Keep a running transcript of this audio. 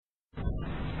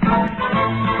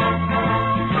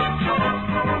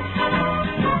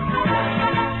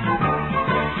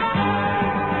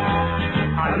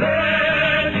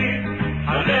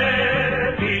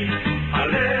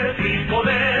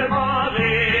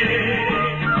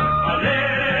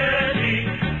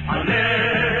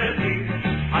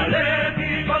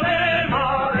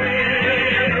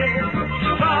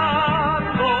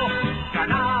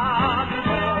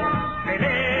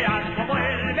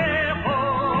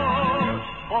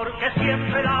porque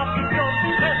siempre la afición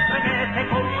se estremece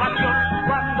con pasión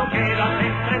cuando quedas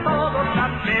entre todos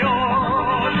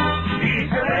campeón. Y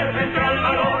se debe al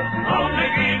valor a un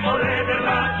equipo de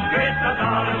verdad que esta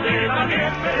tarde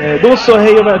también. Då så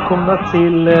hej och välkomna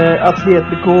till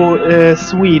Atletico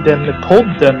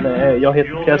Sweden-podden. Jag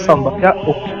heter Pierre Sandbacka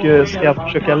och ska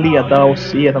försöka leda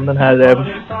oss igenom den här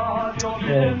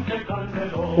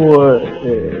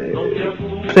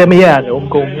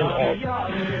premiäromgången av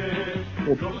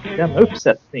denna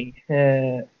uppsättning.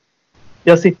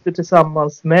 Jag sitter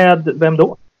tillsammans med, vem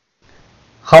då?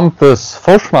 Hampus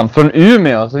Forsman från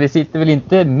Umeå, så vi sitter väl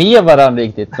inte med varandra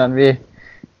riktigt, men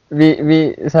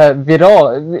vi så här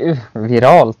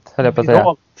viralt höll jag på att säga.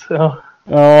 Viralt, ja.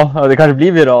 Ja, det kanske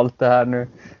blir viralt det här nu,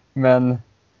 men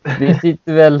vi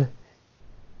sitter väl,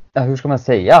 ja, hur ska man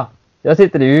säga? Jag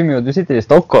sitter i Umeå och du sitter i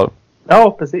Stockholm.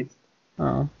 Ja, precis.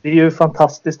 Ja. Det är ju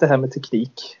fantastiskt det här med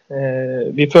teknik.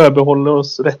 Vi förbehåller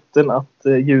oss rätten att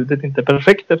ljudet inte är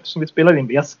perfekt eftersom vi spelar in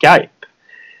via Skype.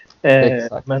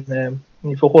 Men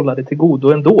ni får hålla det till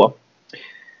godo ändå.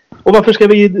 Och varför ska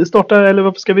vi starta, eller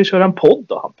varför ska vi köra en podd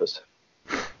då, Hampus?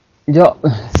 Ja,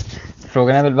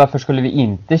 frågan är väl varför skulle vi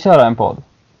inte köra en podd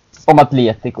om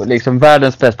Atletico, liksom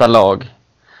världens bästa lag.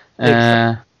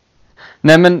 Nej,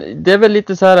 men det är väl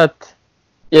lite så här att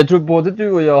jag tror både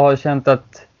du och jag har känt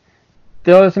att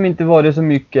det har som inte varit så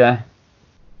mycket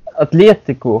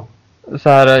Atletico så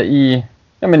här i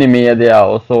media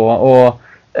och så, och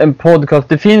en podcast,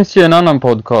 det finns ju en annan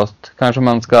podcast kanske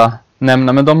man ska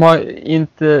nämna, men de har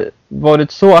inte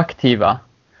varit så aktiva.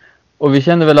 Och vi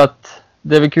kände väl att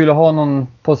det är väl kul att ha någon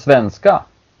på svenska.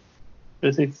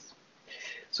 Precis.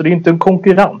 Så det är inte en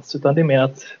konkurrens, utan det är mer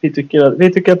att vi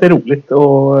tycker att det är roligt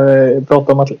att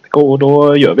prata om Atletico, och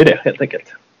då gör vi det helt enkelt.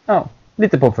 Ja,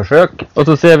 lite på försök. Och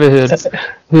så ser vi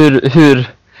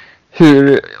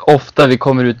hur ofta vi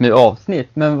kommer ut med avsnitt.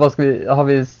 Men vad ska har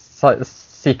vi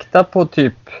sikta på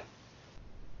typ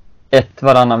ett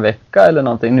varannan vecka eller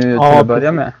någonting nu till att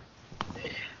börja med?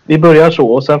 Vi börjar så,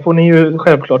 och sen får ni ju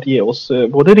självklart ge oss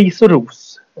både ris och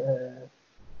ros.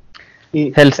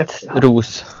 Helst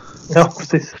ros. Ja,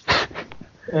 precis.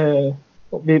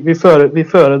 Vi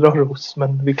föredrar ros,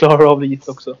 men vi klarar av ris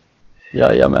också.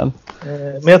 Jajamän.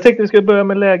 Men jag tänkte vi skulle börja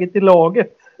med läget i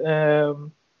laget.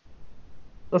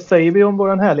 Vad säger vi om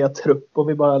vår härliga trupp, och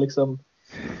vi bara liksom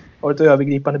har ett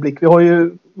övergripande blick. Vi har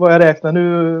ju, vad jag räknar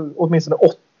nu, åtminstone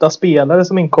 8 spelare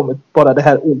som inkommit bara det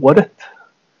här året.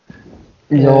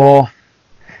 Ja,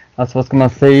 alltså vad ska man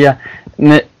säga?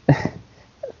 Nej,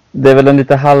 det är väl en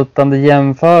lite haltande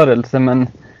jämförelse, men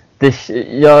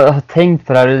jag har tänkt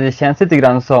på det här, och det känns lite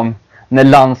grann som när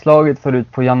landslaget får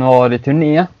ut på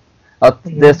januari-turné, att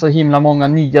det är så himla många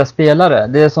nya spelare.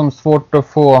 Det är som svårt att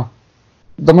få,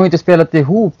 de har ju inte spelat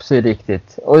ihop sig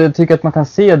riktigt, och jag tycker att man kan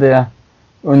se det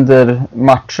under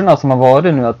matcherna som har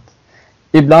varit nu, att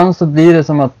ibland så blir det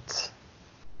som att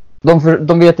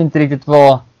de vet inte riktigt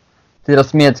vad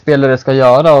deras medspelare ska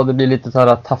göra, och det blir lite så här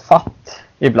att ta fatt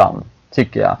ibland,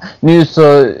 tycker jag. Nu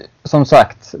så, som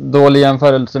sagt, dålig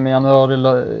jämförelse med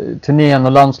januari-turnén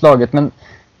och landslaget, men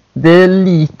det är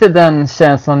lite den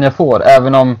känslan jag får,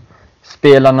 även om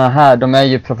spelarna här, de är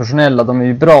ju professionella, de är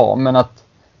ju bra, men att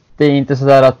det är inte så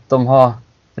där att de är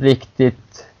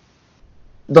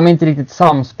inte riktigt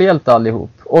samspelt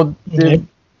allihop. Och det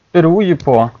beror ju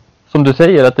på, som du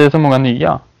säger, att det är så många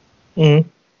nya. Mm.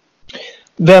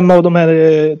 Vem av de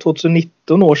här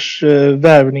 2019 års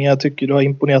värvningar tycker du har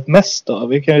imponerat mest då?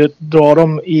 Vi kan ju dra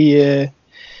dem i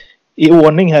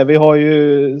ordning här. Vi har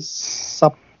ju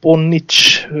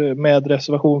Saponic med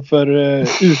reservation för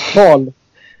uttal.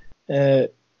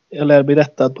 Jag lär bli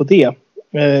rättad på det.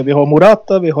 Vi har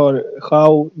Morata, vi har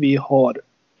João, vi har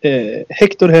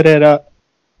Hector Herrera,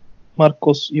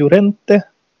 Marcos Llorente.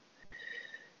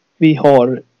 Vi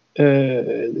har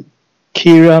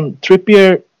Kieran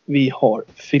Trippier, vi har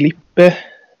Felipe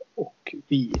och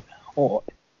vi har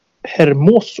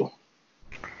Hermoso.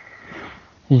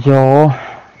 Ja,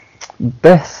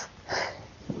 bäst.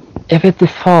 Jag vet inte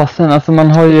fasen, alltså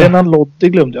man har ju... Renan Loddy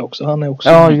glömde jag också, han är också...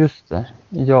 Ja, just det.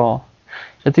 Ja.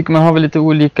 Jag tycker man har väl lite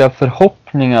olika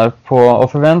förhoppningar på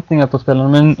och förväntningar på spelarna,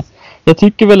 men jag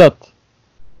tycker väl att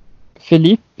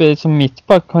Felipe som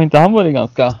mittback, har inte han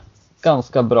varit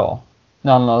ganska bra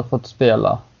när han har fått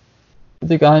spela. Jag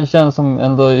tycker han känns som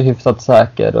ändå hyfsat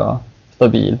säker och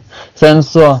stabil. Sen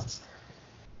så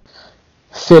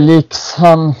Felix,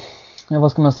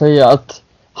 vad ska man säga, att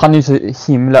han är så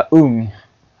himla ung.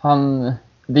 Han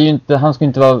ska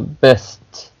inte vara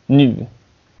bäst nu.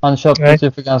 Han köpte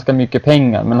sig för ganska mycket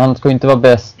pengar, men han ska inte vara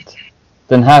bäst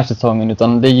den här säsongen,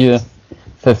 utan det är ju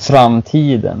för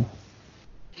framtiden.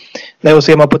 Nej, och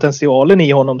ser man potentialen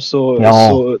i honom så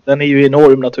den är ju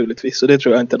enorm naturligtvis. Och det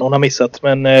tror jag inte någon har missat.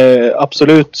 Men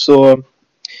absolut så...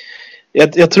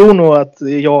 Jag tror nog att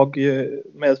jag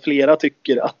med flera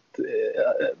tycker att...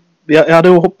 jag hade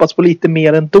hoppats på lite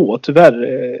mer ändå,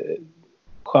 tyvärr.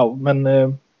 Men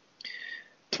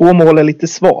 2 mål är lite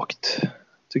svagt,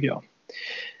 tycker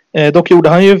jag. Dock gjorde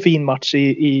han ju en fin match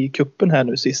i kuppen här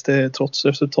nu sist. Trots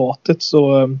resultatet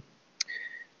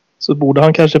så borde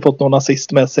han kanske fått någon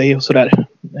assist med sig och sådär.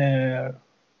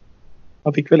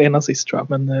 Han fick väl en assist tror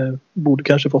jag, men borde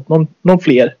kanske fått någon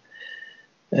fler.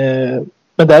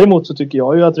 Men däremot så tycker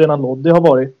jag ju att Renan Loddy har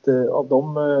varit av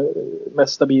de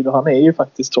mest stabila. Han är ju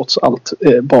faktiskt trots allt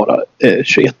bara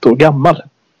 21 år gammal.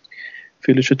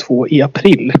 Fyller 22 i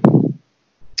april.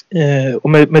 Och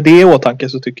med det i åtanke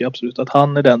så tycker jag absolut att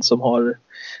han är den som har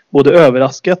både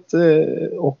överraskat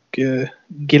och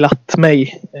glatt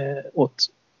mig åt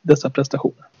dessa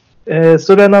prestationer.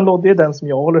 Så Renan Loddy är den som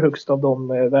jag håller högst av de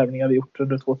värvningar vi gjort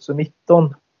under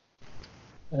 2019.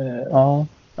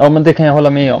 Ja, men det kan jag hålla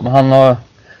med om. Han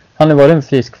har varit en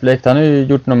frisk fläkt. Han har ju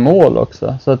gjort några mål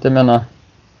också. Så att jag menar,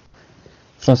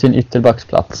 från sin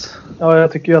ytterbacksplats. Ja,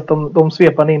 jag tycker ju att de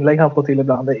svepande inlägg han får till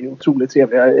ibland är ju otroligt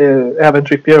trevliga. Även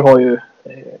Trippier har ju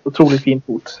otroligt fin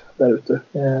fot där ute.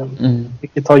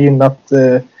 Vilket har gynnat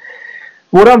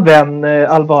våran vän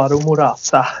Alvaro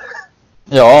Morata.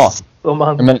 Ja. Som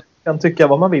man kan tycka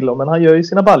vad man vill om, men han gör ju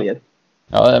sina baljer.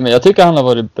 Ja, men jag tycker han har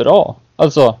varit bra.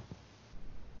 Alltså,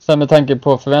 sen med tanke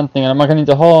på förväntningarna. Man kan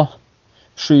inte ha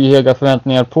skyhöga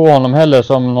förväntningar på honom heller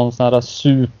som någon sån här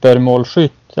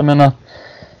supermålskytt. Jag menar,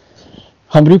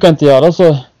 han brukar inte göra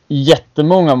så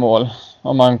jättemånga mål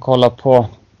om man kollar på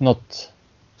något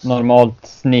normalt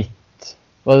snitt.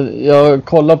 Jag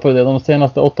kollar på det, de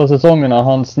senaste 8 säsongerna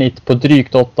har han snitt på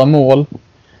drygt 8 mål.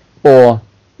 Och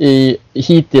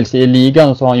hittills i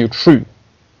ligan så har han gjort 7.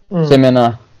 Så jag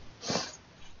menar,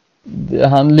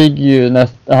 han ligger ju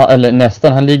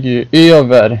nästan, han ligger ju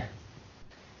över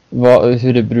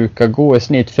hur det brukar gå i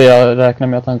snitt. För jag räknar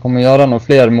med att han kommer göra några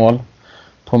fler mål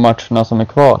på matcherna som är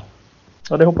kvar.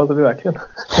 Ja, det hoppas vi verkligen.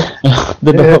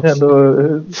 Det är ändå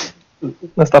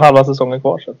nästan halva säsongen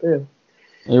kvar. Så det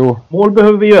mål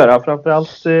behöver vi göra,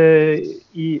 framförallt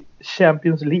i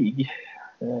Champions League.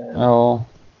 Ja.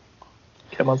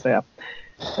 Kan man säga.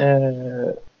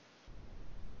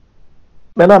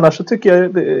 Men annars så tycker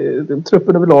jag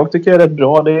truppen överlag tycker jag är rätt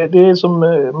bra. Det är som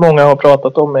många har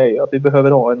pratat om är att vi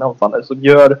behöver ha en anfallare som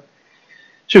gör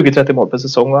 20-30 mål per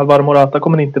säsong. Alvaro Morata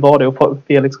kommer inte vara det och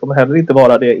Felix kommer heller inte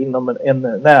vara det inom en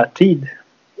närtid.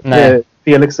 Nej.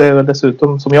 Felix är väl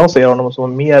dessutom, som jag ser honom,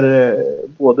 som mer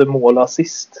både mål och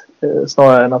assist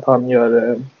snarare än att han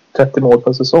gör 30 mål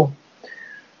per säsong.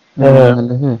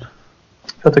 Eller hur?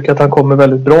 Jag tycker att han kommer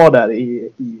väldigt bra där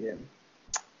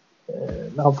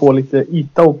när han får lite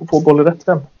yta och får bollen rätt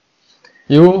vän.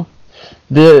 Jo,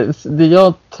 det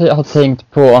jag har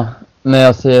tänkt på när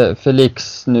jag ser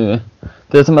Felix nu,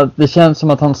 det känns som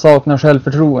att han saknar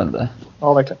självförtroende.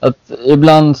 Ja, verkligen. Att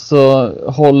ibland så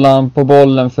håller han på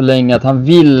bollen för länge, att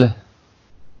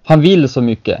han vill så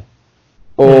mycket.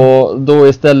 Och då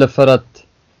istället för att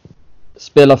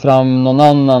spela fram någon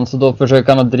annan, så då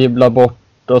försöker han att dribbla bort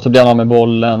och så blir han med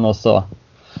bollen och så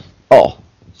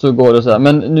så går det så här.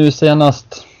 Men nu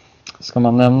senast, ska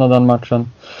man nämna den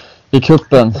matchen i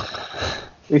kuppen.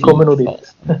 Vi kommer nog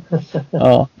dit.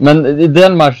 Ja, men i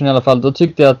den matchen i alla fall, då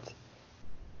tyckte jag att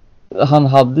han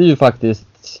hade ju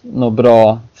faktiskt några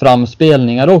bra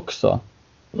framspelningar också.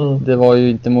 Det var ju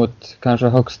inte mot kanske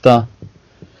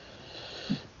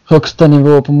högsta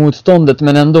nivå på motståndet,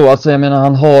 men ändå, alltså jag menar,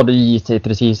 han har det i sig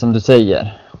precis som du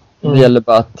säger. Det gäller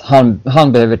bara att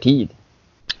han behöver tid.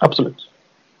 Absolut.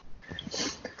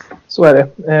 Så är det.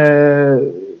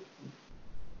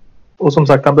 Och som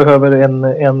sagt, han behöver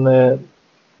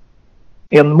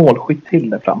en målskytt till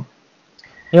där fram.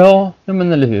 Ja,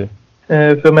 men eller hur?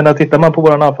 För jag menar, tittar man på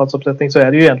vår anfallsuppsättning så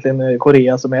är det ju egentligen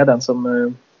Korea som är den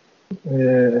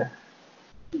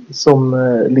som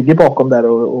ligger bakom där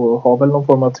och har väl någon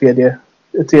form av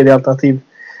tredje alternativ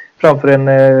framför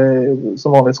en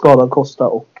som vanligt skadad Costa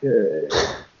och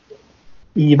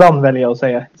Ivan väljer jag att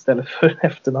säga istället för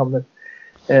efternamnet.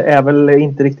 Är väl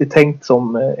inte riktigt tänkt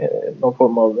som någon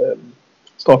form av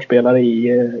startspelare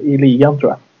i ligan,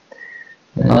 tror jag.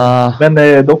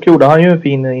 Men dock gjorde han ju en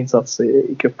fin insats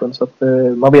i kuppen, så att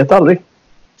man vet aldrig.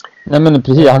 Nej, men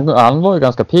precis, han var ju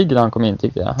ganska pigg när han kom in,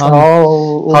 tyckte jag. Han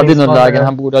hade någon lägen,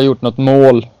 han borde ha gjort något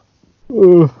mål.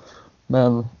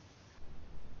 Men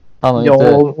han har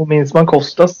inte... och minns man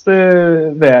Kostas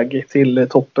väg till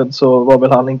toppen, så var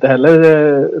väl han inte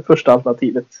heller första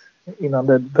alternativet innan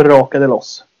det brakade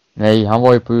loss. Nej, han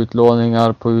var ju på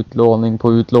utlåningar, på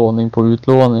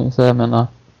utlåning. Så jag menar,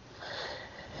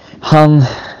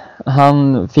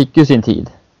 han fick ju sin tid.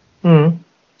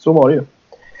 Så var det ju.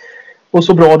 Och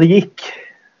så bra det gick.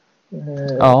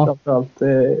 Ja. Framförallt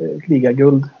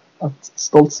ligaguld att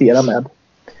stoltsera med.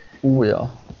 Oh ja.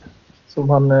 Som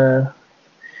han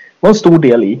var en stor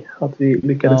del i. Att vi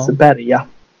lyckades bärga.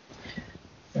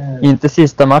 Inte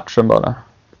sista matchen bara.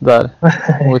 Där.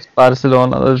 Mot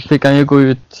Barcelona. Då fick han ju gå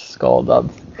ut skadad.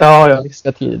 Ja.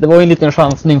 Det var ju en liten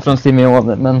chansning från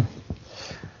Simeone. Men...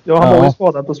 Ja, han var ju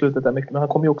skadad på slutet där mycket. Men han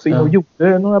kom ju också in och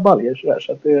gjorde några baljer sådär.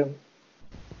 Så att det...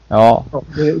 Ja,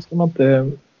 det ska man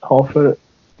inte ha för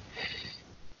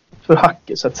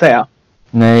hacke så att säga.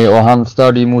 Nej, och han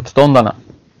störde ju motståndarna.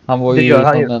 Han var ju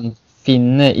som en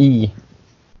finne i.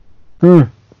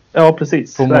 Ja,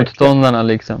 precis. På verkligen. Motståndarna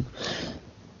liksom.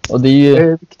 Och det är ju... Det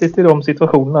är viktigt i de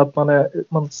situationerna att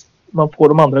man får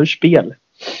de andra ur spel.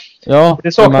 Ja.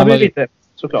 Det saknar vi lite,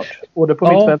 såklart. Både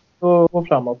på mittfält och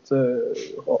framåt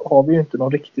har vi ju inte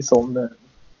någon riktig sån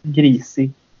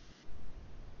grisig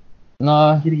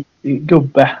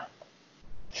gubbe.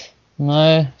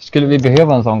 Nej, skulle vi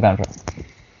behöva en sån kanske?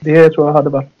 Det tror jag hade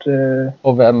varit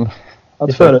och vem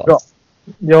att föredra.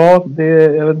 Ja,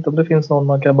 jag vet inte om det finns någon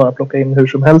man kan bara plocka in hur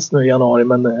som helst nu i januari,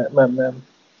 men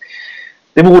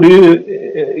det vore ju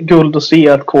guld att se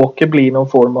att Kåke blir någon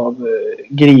form av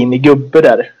grinig gubbe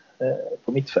där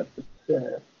på mittfältet.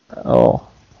 Ja,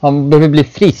 han behöver bli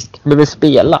frisk, han behöver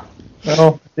spela.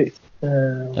 Ja, precis.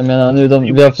 Jag menar nu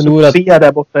vi har förlorat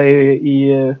där borta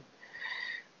i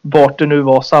vart det nu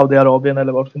var, Saudiarabien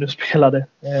eller vart vi nu spelade.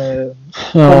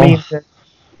 Kom in,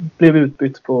 blev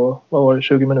utbytt på, vad var det,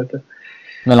 20 minuter.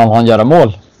 Men han göra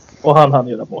mål. Och han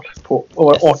göra mål på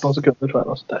 18 sekunder tror jag.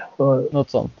 Något sånt där. Något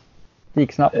sånt. Det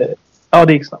gick snabbt. Ja,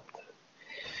 det gick snabbt.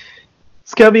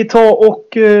 Ska vi ta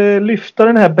och lyfta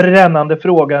den här brännande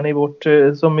frågan i vårt,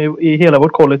 som i hela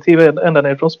vårt kollektiv ända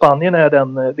ner från Spanien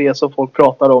är det som folk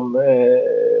pratar om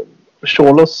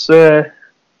Cholos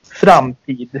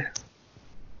framtid.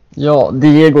 Ja,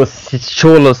 Diego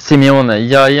Cholos Simeone,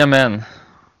 jajamän.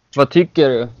 Vad tycker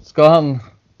du? Ska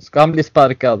han bli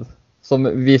sparkad?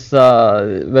 Som vissa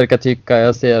verkar tycka.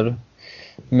 Jag ser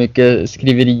mycket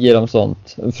skriverier om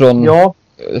sånt från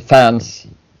fans.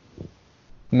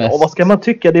 Mest. Ja, vad ska man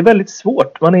tycka? Det är väldigt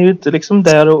svårt. Man är ju inte liksom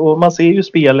där och man ser ju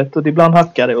spelet och det ibland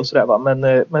hackar det och sådär va.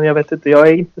 Men jag vet inte, jag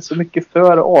är inte så mycket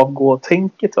för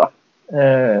avgå-tänket va.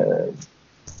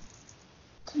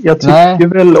 Jag tycker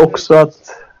väl också att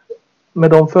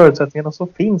med de förutsättningarna som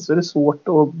finns så är det svårt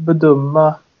att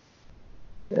bedöma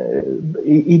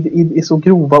i så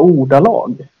grova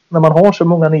ordalag. När man har så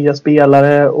många nya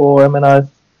spelare och jag menar,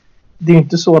 det är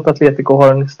inte så att Atletico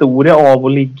har en historia av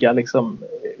att ligga liksom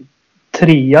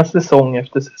 3 säsong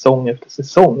efter säsong efter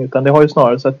säsong, utan det har ju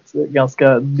snarare sett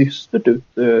ganska dystert ut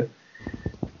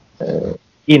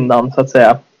innan så att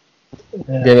säga.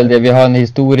 Det är väl det, vi har en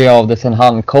historia av det sedan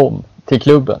han kom till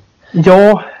klubben.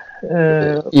 Ja.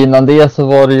 Innan det så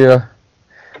var det ju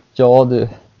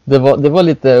det var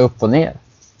lite upp och ner.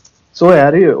 Så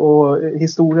är det ju, och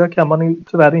historia kan man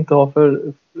tyvärr inte ha, för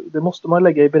det måste man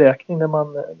lägga i beräkning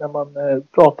när man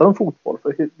pratar om fotboll,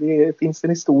 för det finns en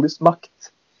historisk makt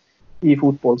i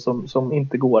fotboll som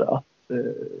inte går att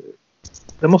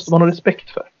det måste man ha respekt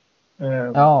för.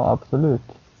 Ja, absolut.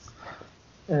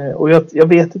 Och jag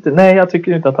vet inte, nej jag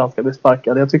tycker inte att han ska bli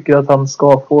sparkad. Jag tycker att han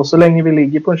ska få, så länge vi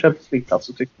ligger på en Champions League-plats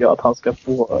så tycker jag att han ska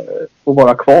få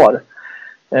vara kvar.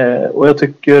 Och jag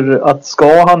tycker att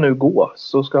ska han nu gå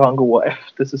så ska han gå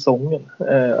efter säsongen.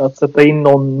 Att sätta in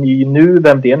någon ny nu,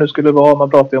 vem det nu skulle vara, man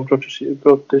pratar ju om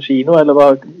Pochettino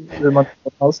eller hur man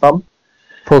tar hans namn.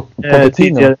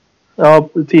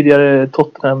 Tidigare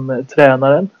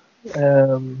Tottenham-tränaren.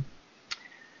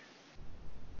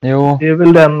 Jo. Det är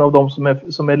väl den av dem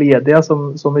som är lediga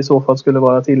som i så fall skulle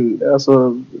vara till,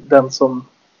 alltså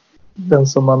den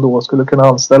som man då skulle kunna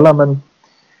anställa, men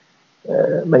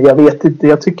jag vet inte,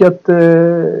 jag tycker att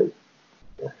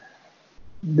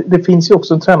det finns ju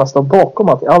också en tränarstab bakom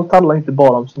allt handlar inte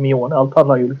bara om Simeone, allt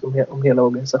handlar ju liksom om hela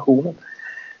organisationen.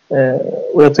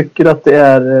 Och jag tycker att det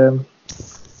är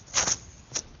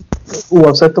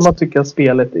oavsett om man tycker att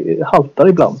spelet haltar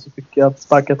ibland, så tycker jag att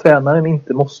sparka tränaren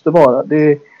inte måste vara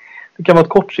det kan vara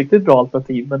ett kortsiktigt bra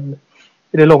alternativ, men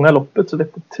i det långa loppet så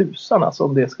vet det tusan alltså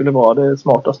om det skulle vara det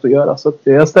smartaste att göra. Så att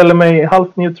jag ställer mig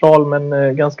halvt neutral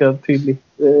men ganska tydligt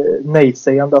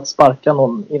nej-sägande att sparka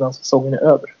någon innan säsongen är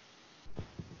över.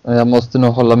 Jag måste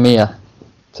nog hålla med.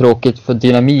 Tråkigt för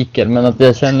dynamiken, men att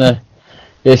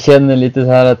jag känner lite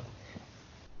så här att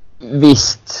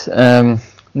visst,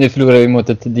 nu förlorar vi mot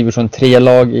ett division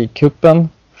 3-lag i kuppen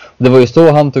det var ju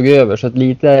så han tog över, så att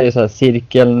lite är ju så här,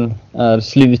 cirkeln är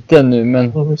sluten nu,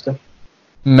 men Just det.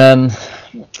 men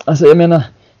alltså jag menar,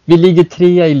 vi ligger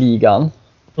 3 i ligan.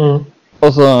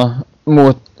 Och så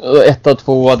mot 1 och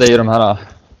 2, det är ju de här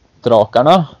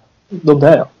drakarna. De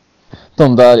där, ja.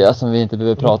 De där, ja, som vi inte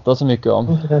behöver prata så mycket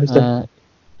om. Just det.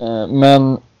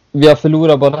 Men vi har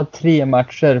förlorat bara 3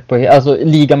 matcher på alltså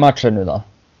ligamatcher nu då.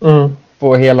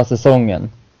 På hela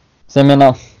säsongen. Så jag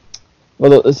menar,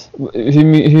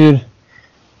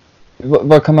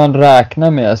 vad kan man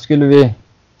räkna med? Ska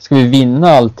vi vinna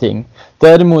allting?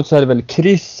 Däremot så är det väl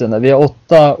kryssen där. Vi har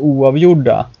 8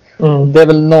 oavgjorda. Det är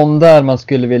väl någon där man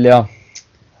skulle vilja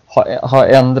ha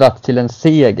ändrat till en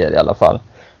seger i alla fall.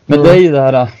 Men det är ju det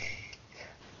här,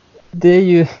 det är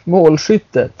ju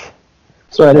målskyttet.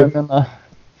 Så är det. Jag menar,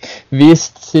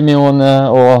 visst, Simeone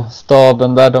och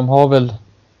staben där, de har väl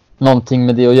någonting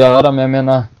med det att göra, men jag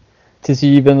menar, till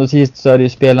syvende och sist så är det ju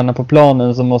spelarna på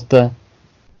planen som måste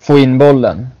få in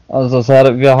bollen. Alltså så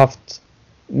här, vi har haft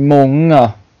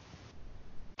många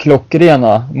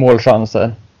klockrena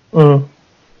målchanser.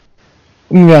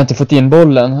 Men vi har inte fått in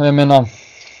bollen. Jag menar,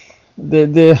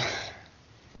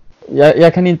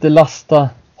 jag kan inte lasta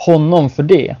honom för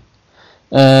det.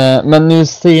 Men nu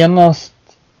senast,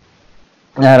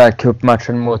 den här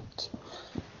cupmatchen mot,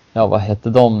 ja, vad hette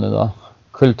de nu då?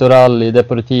 Cultural i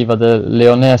Deportiva de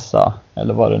Leonesa,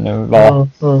 eller vad det nu var.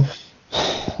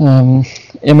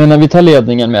 Jag menar, vi tar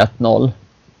ledningen med 1-0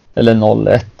 eller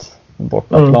 0-1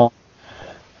 bortaplan.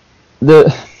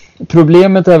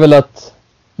 Problemet är väl att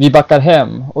vi backar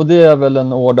hem, och det är väl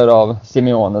en order av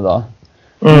Simeone då.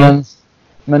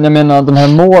 Men jag menar, de här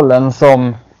målen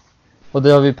som, och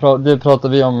det pratade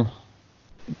vi om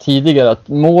tidigare, att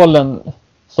målen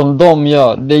som de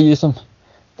gör, det är ju som,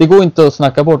 det går inte att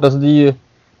snacka bort. Alltså det är ju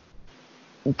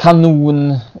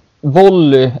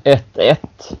kanonvolley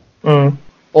 1-1.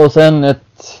 Och sen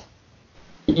ett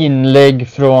inlägg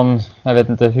från, jag vet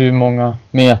inte hur många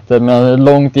meter, men ett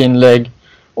långt inlägg,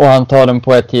 och han tar den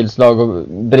på ett tillslag och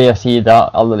bredsida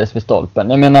alldeles vid stolpen.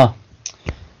 Jag menar,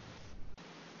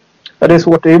 ja, det är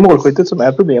svårt. Det är målskyttet som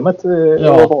är problemet.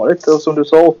 Har varit. Och som du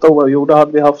sa, 8 oavgjorda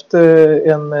hade vi haft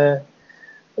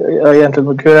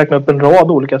egentligen kan jag räkna upp en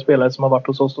rad olika spelare som har varit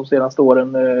hos oss de senaste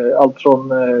åren. Allt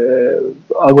från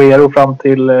Agüero fram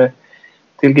till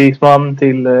Griezmann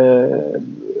till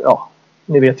ja,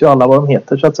 ni vet ju alla vad de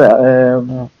heter så att säga.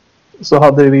 Så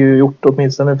hade vi ju gjort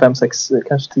åtminstone 5-6,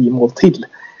 kanske 10 mål till.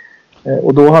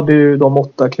 Och då hade ju de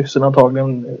 8 kryssen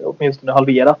antagligen åtminstone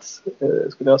halverats,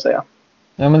 skulle jag säga.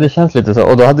 Ja, men det känns lite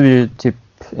så. Och då hade vi ju typ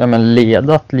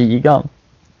ledat ligan.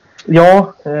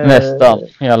 Ja. Nästan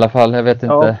i alla fall. Jag vet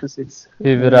inte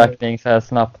huvudräkning så här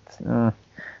snabbt.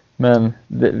 Men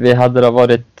vi hade då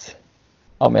varit,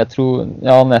 ja, men jag tror,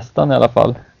 ja, nästan i alla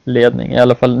fall ledning. I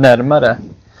alla fall närmare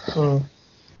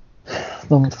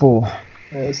de 2.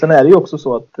 Sen är det ju också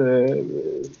så att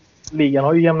ligan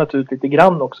har ju jämnat ut lite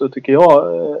grann också, tycker jag.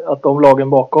 Att de lagen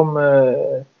bakom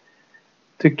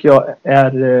tycker jag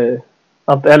är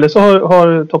eller så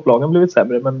har topplagen blivit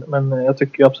sämre, men jag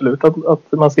tycker absolut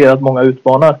att man ser att många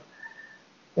utmanar.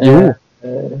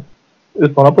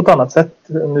 Utmanar på ett annat sätt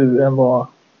nu än vad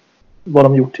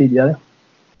de gjort tidigare.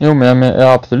 Jo, men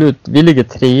ja, absolut. Vi ligger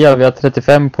 3, vi har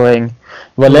 35 poäng.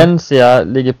 Valencia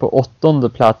ligger på 8:e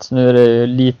plats. Nu är det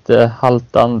lite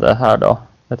haltande här då,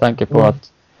 med tanke på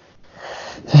att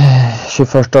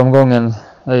 21 omgången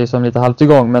är ju som lite halvt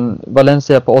igång, men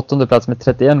Valencia är på 8:e plats med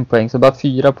 31 poäng, så bara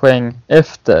 4 poäng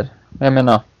efter. Jag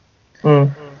menar,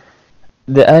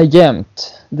 det är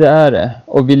jämnt, det är det.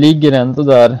 Och vi ligger ändå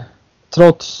där,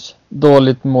 trots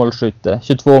dåligt målskytte.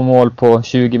 22 mål på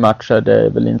 20 matcher, det är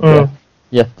väl inte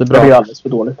jättebra. Det är alldeles för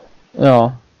dåligt.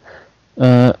 Ja,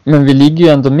 men vi ligger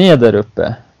ju ändå med där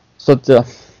uppe. Så att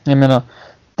jag menar,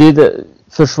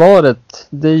 försvaret,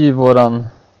 det är ju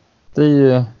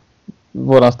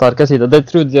våran starka sida. Det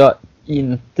trodde jag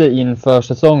inte inför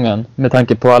säsongen, med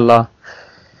tanke på alla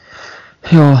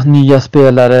nya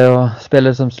spelare och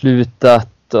spelare som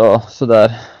slutat och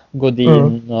sådär.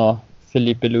 Godin och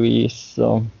Felipe Luis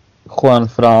och Juan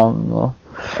Fran och,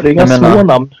 det är ganska små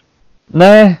namn.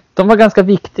 Nej, de var ganska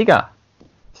viktiga.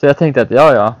 Så jag tänkte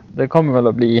att det kommer väl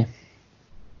att bli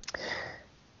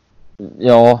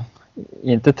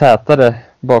inte tätare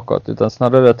bakåt, utan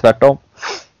snarare tvärtom.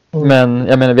 Men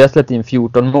jag menar, vi har släppt in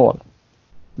 14 mål.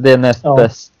 Det är näst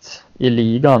bäst i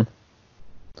ligan.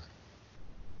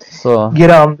 Så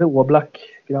Grande Oblak.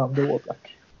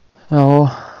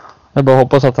 Ja, jag bara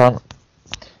hoppas att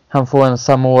han får en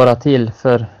Zamora till,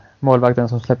 för målvakten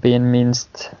som släpper in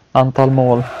minst antal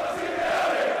mål.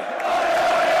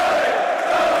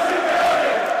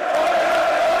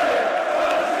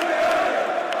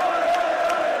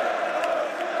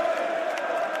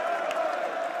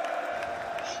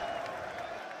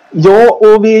 Ja,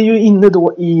 och vi är ju inne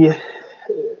då i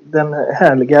den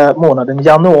härliga månaden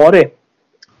januari.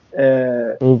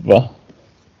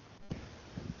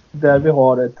 Där vi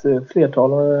har ett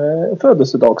flertal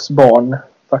födelsedagsbarn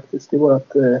faktiskt i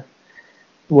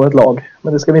vårt lag.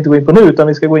 Men det ska vi inte gå in på nu, utan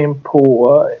vi ska gå in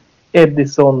på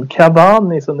Edinson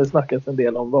Cavani som det snackas en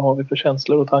del om. Vad har vi för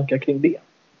känslor och tankar kring det?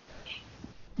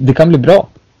 Det kan bli bra.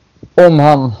 Om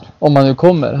han nu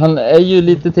kommer. Han är ju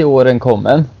lite till åren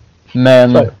kommen.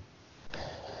 Men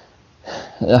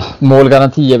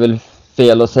målgaranti är väl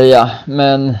fel att säga.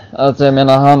 Men alltså, jag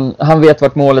menar, han vet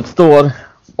vart målet står.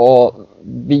 Och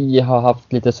vi har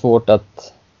haft lite svårt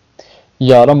att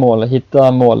göra mål,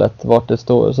 hitta målet vart det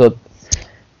står. Så att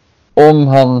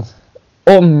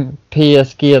om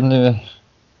PSG nu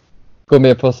går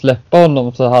med på att släppa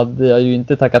honom, så hade jag ju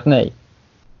inte tackat nej.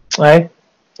 Nej,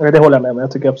 det håller jag med om.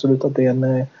 Jag tycker absolut att det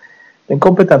är en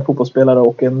kompetent fotbollsspelare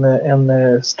och en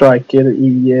striker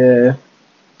i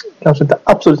kanske inte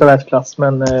absoluta världsklass,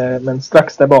 men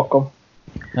strax där bakom.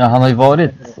 Ja, han har ju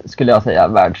varit, skulle jag säga,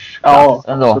 världsklass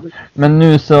ändå. Absolut. Men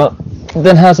nu så,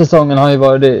 den här säsongen har ju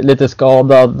varit lite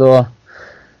skadad och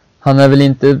han är väl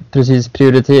inte precis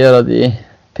prioriterad i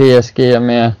PSG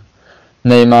med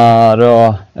Neymar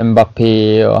och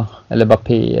Mbappé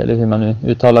eller hur man nu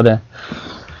uttalar det.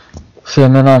 Så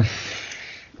jag menar,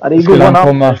 det är goda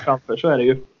namn framför, så är det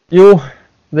ju. Jo,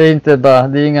 det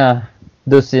är inga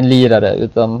dussinlirare,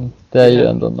 utan det är ju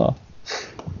ändå något.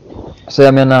 Så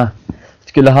jag menar,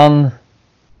 skulle han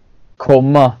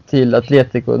komma till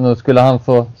Atletico, nu skulle han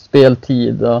få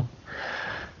speltid och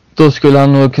då skulle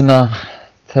han nog kunna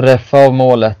träffa av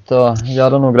målet och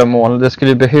göra några mål. Det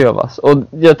skulle behövas. Och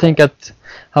jag tänker att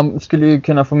han skulle ju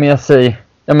kunna få med sig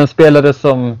spelare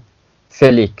som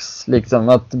Felix, liksom,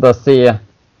 att bara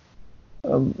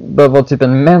vara typ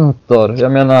en mentor.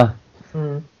 Jag menar,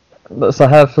 så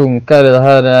här funkar det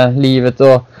här är livet.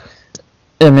 Och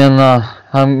jag menar,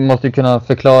 han måste kunna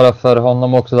förklara för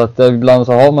honom också att ibland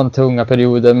så har man tunga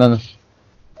perioder, men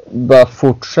bara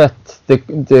fortsätt.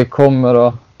 Det kommer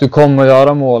att, du kommer att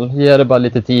göra mål. Ge det bara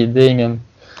lite tid. Det är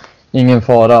ingen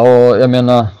fara. Och jag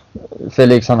menar,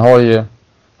 Felix han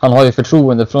har ju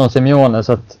förtroende från Simeone,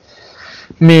 så att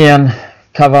med en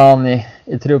Cavani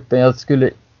i truppen, jag skulle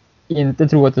inte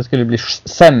tro att det skulle bli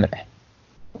sämre.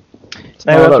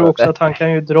 Nej, jag tror också att han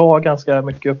kan ju dra ganska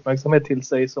mycket uppmärksamhet till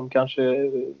sig, som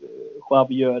kanske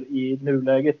Xavi gör i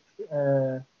nuläget.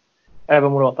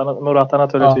 Även Morata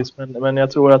naturligtvis, men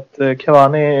jag tror att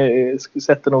Cavani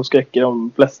sätter nog skräck i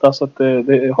de flesta. Så att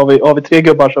har vi 3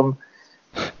 gubbar som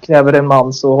kräver en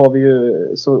man, så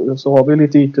har vi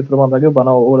lite ytor för de andra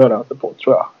gubbarna att röra sig på,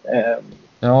 tror jag.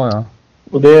 Ja.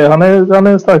 Och han är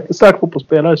en stark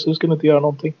fotbollsspelare, så ska inte göra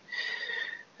någonting.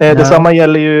 Detsamma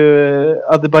gäller ju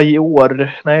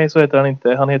Adebayor. Nej, så heter han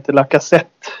inte. Han heter Lacazette.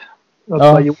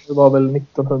 Adebayor var väl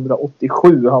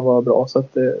 1987 han var bra. Så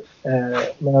att,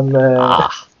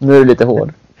 nu är det lite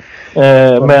hård.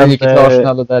 Men gick till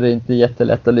Arsenal och där är det inte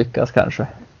jättelätt att lyckas kanske.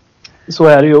 Så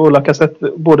är det ju. Och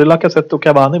både Lacazette och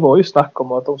Cavani var ju snack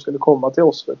om att de skulle komma till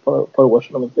oss för ett par år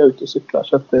sedan. De inte är ute och cyklar.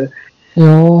 Så att,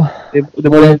 det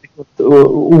var inte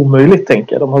omöjligt,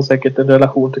 tänker jag. De har säkert en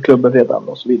relation till klubben redan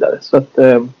och så vidare. Så att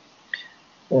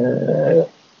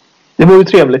det var ju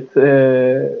trevligt.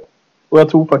 Och jag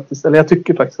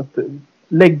tycker faktiskt att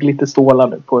lägg lite stålar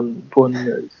nu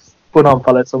på en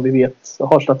anfallare som vi vet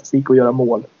har statistik att göra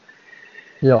mål.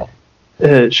 Ja.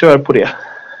 Kör på det.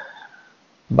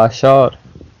 Bara kör.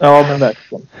 Ja, men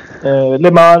verkligen.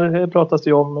 Lemar pratas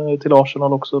ju om till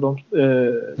Arsenal också. De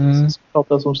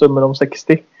pratas om summor om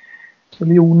 60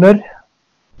 miljoner.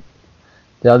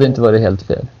 Det hade inte varit helt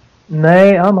fel.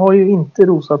 Nej, han har ju inte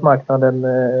rosat marknaden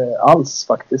alls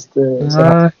faktiskt.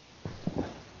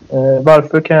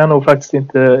 Varför kan jag nog faktiskt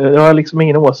inte... Jag har liksom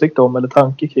ingen åsikt om eller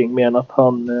tanke kring, mer än att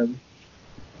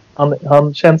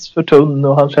han känns för tunn,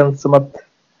 och han känns som att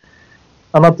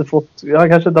han har inte fått... Jag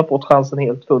kanske inte har fått chansen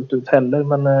helt fullt ut heller,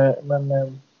 men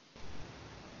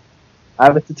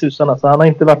jag vet inte tusan. Alltså, han har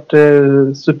inte varit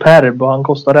superb, och han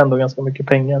kostar ändå ganska mycket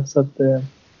pengar, så att...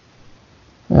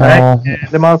 Nej,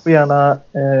 man får gärna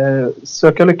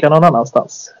söka lycka någon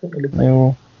annanstans.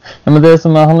 Jo. Ja, men det är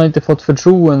som att han har inte fått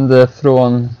förtroende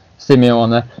från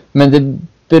Simeone. Men det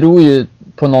beror ju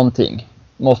på någonting.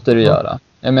 Måste det göra.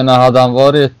 Jag menar, hade han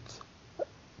varit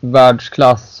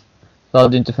världsklass, så hade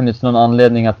det inte funnits någon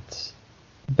anledning att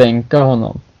bänka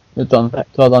honom. Utan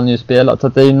då hade han ju spelat. Så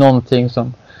att det är ju någonting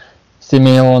som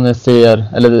Simeone ser,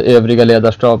 eller det övriga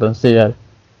ledarstaben ser,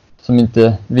 som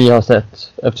inte vi har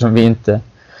sett, eftersom vi inte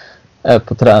är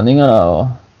på träningarna och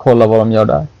kollar vad de gör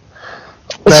där.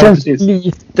 Det känns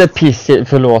lite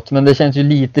pissigt, men det känns ju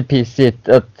lite pissigt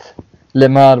att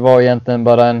Lemar var egentligen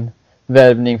bara en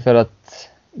värvning för att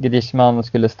Griezmann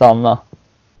skulle stanna.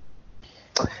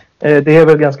 Det är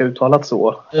väl ganska uttalat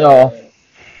så. Ja.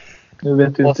 Nu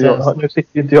vet ju inte jag, nu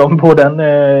sitter inte jag på den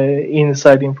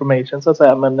inside information så att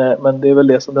säga, men det är väl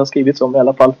det som det har skrivits om i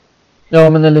alla fall. Ja,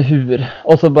 men eller hur.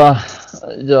 Och så bara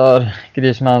gör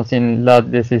Griezmann sin la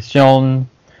decision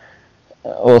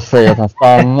och säger att han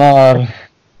stannar.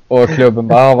 Och klubben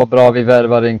bara, vad bra, vi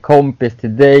värvar en kompis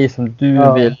till dig som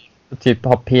du vill typ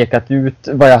ha pekat ut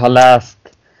vad jag har läst.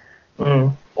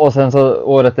 Mm. Och sen så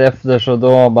året efter så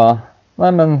då bara,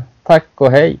 nej men tack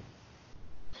och hej.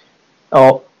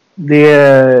 Ja,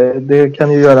 det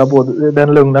kan ju göra både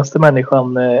den lugnaste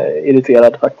människan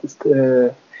irriterad faktiskt.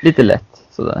 Lite lätt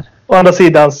sådär. Å andra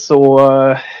sidan så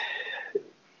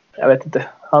jag vet inte.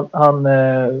 Han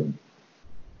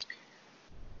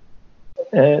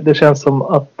det känns som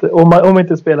att om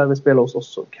inte spelare vill spela hos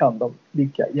oss så kan de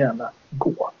lika gärna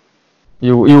gå.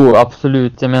 Jo,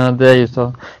 absolut. Jag menar, det är ju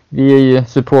så. Vi är ju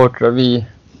supportrar.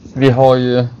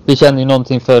 Vi känner ju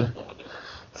någonting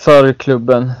för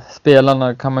klubben.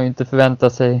 Spelarna kan man ju inte förvänta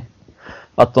sig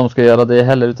att de ska göra det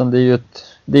heller, utan det är ju ett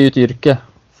yrke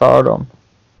för dem.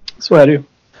 Så är det ju.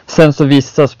 Sen så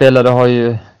vissa spelare har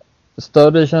ju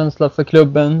större känsla för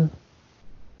klubben.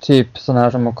 Typ sån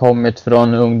här som har kommit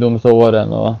från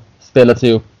ungdomsåren och spelat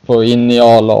sig upp på in i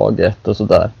A-laget och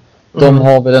sådär. De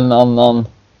har väl en annan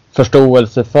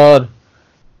förståelse för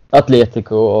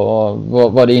Atletico och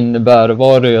vad det innebär att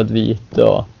vara rödvit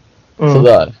och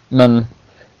sådär. Men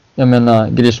jag menar,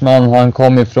 Griezmann, han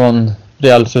kom ifrån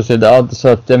Real Sociedad, så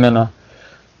att jag menar,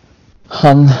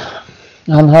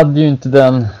 han hade ju inte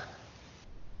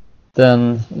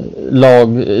den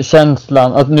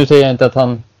lagkänslan. Att nu säger jag inte att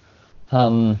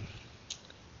han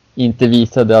inte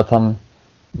visade att han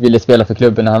ville spela för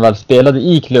klubben när han väl spelade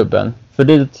i klubben. För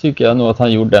det tycker jag nog att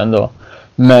han gjorde ändå.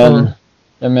 Men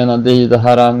jag menar, det är ju det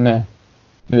här med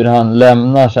hur han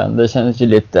lämnar sen. Det känns ju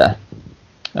lite,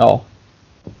 ja,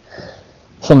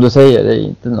 som du säger, det är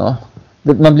inte något.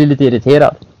 Man blir lite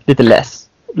irriterad. Lite less.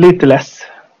 Lite less.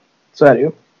 Så är det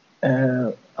ju.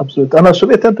 Absolut. Annars så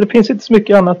vet jag inte, det finns inte så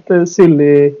mycket annat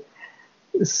silly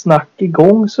snack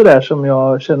igång så där som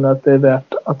jag känner att det är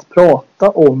värt att prata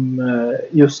om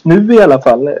just nu i alla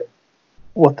fall.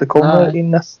 Återkommer i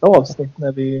nästa avsnitt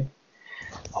när vi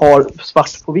har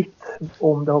svart på vitt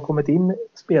om det har kommit in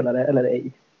spelare eller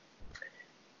ej.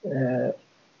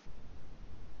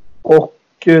 Och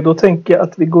då tänker jag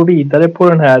att vi går vidare på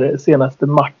den här senaste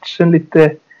matchen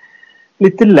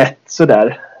lite lätt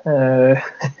sådär.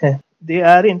 Det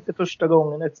är inte första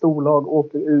gången ett storlag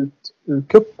åker ut ur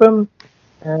kuppen,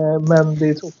 men det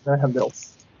är så som det händer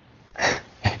oss.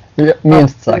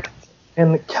 Minst sagt.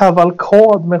 En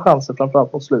kavalkad med chanser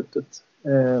framförallt på slutet.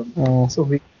 Så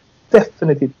vi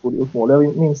definitivt borde gjort mål.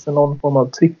 Jag minns någon form av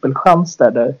trippelchans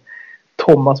där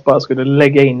Thomas bara skulle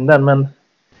lägga in den, men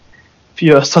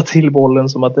fjösa till bollen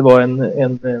som att det var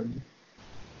en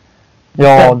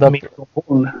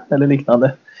boll eller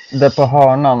liknande. Det är på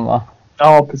hörnan, va?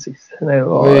 Ja, precis. Det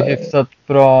var ju hyfsat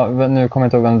bra. Nu kommer jag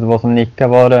inte ihåg vem det var som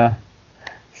nickade. Var det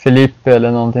Filippe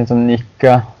eller någonting som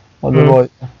nickade? Och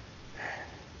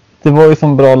det var ju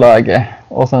som bra läge.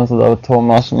 Och sen så där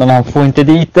Thomas, men han får inte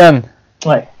dit den.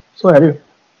 Nej, så är det ju.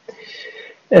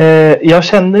 Jag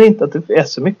känner inte att det är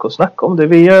så mycket att snacka om det.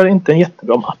 Vi gör inte en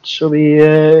jättebra match och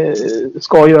vi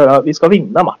ska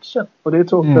vinna matchen. Och det är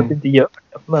tråkigt att vi inte gör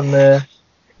det. Men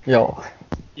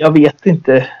jag vet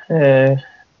inte.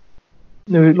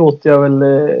 Nu låter jag väl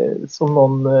som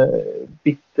någon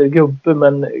bitter gubbe,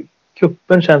 men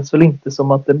kuppen känns väl inte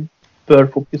som att det bör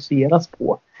fokuseras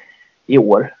på i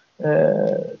år.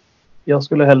 Jag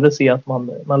skulle hellre se att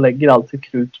man lägger allt sitt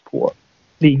krut på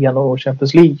ligan och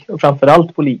Champions League. Och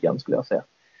framförallt på ligan skulle jag säga.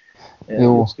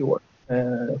 Just i år.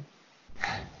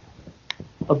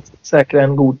 Att säkra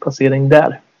en god placering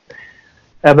där.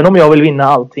 Även om jag vill vinna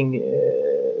allting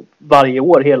varje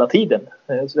år hela tiden.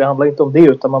 Så det handlar inte om det,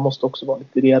 utan man måste också vara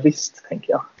lite realist,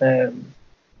 tänker jag.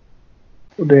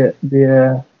 Och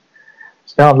det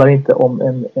handlar inte om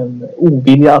en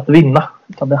ovilja att vinna,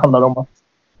 utan det handlar om att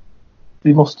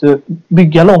vi måste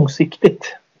bygga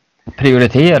långsiktigt.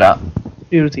 Prioritera.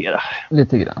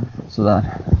 Lite grann, sådär.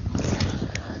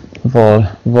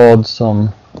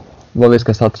 Vad vi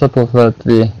ska satsa på, för att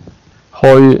vi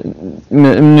har ju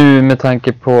nu med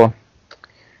tanke på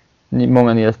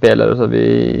många nya spelare, så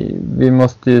vi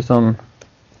måste ju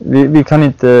vi kan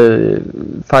inte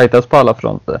fightas på alla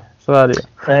fronter. Så är det ju.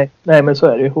 Nej, men så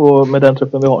är det ju. Och med den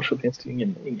truppen vi har så finns det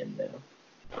ingen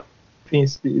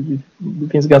det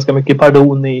finns ganska mycket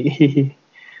pardon i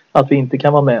att vi inte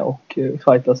kan vara med och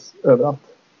fightas överallt.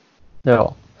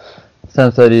 Ja.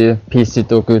 Sen så är det ju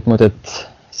pissigt att åka ut mot ett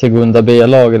Segunda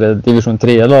B-lag eller division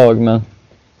 3-lag, men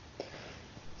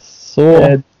så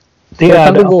det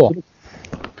kan det gå.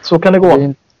 Så kan det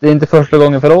gå. Det är inte första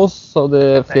gången för oss, och det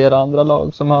är flera andra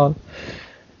lag som har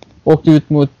åkt ut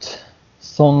mot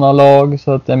sådana lag,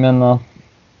 så att jag menar...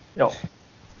 Ja.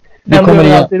 Men det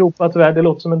är alltid Europa tyvärr. Det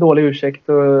låter som en dålig ursäkt,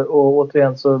 och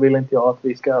återigen så vill inte jag att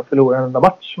vi ska förlora en enda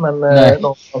match, men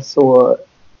någonstans så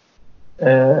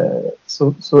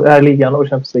är ligan och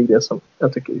Champions League det som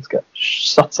jag tycker vi ska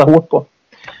satsa hårt på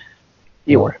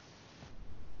i år.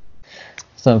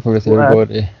 Sen får vi se hur det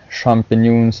går i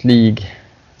Champions League.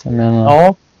 Jag menar,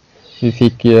 ja. vi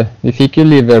fick ju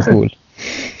Liverpool.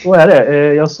 Så är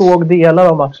det. Jag såg delar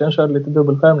av matchen, körde lite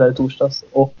dubbelskärm där i torsdags,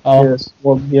 och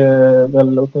såg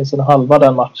väl åtminstone halva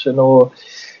den matchen, och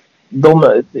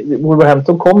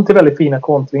Wolverhampton kom till väldigt fina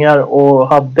kontringar och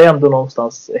hade ändå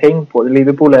någonstans häng på det.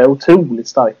 Liverpool är otroligt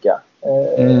starka.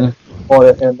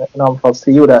 Har en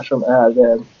anfallstrio där som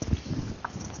är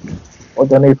och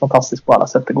den är ju fantastisk på alla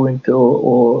sätt. Det går inte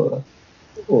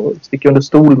att sticka under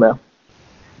stol med.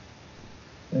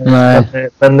 Nej.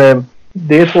 Men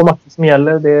det är 2 matcher som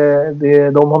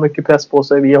gäller. De har mycket press på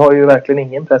sig. Vi har ju verkligen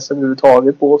ingen press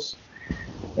överhuvudtaget på oss.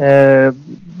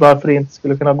 Varför det inte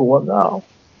skulle kunna gå? No.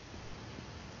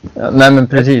 Ja, nej, men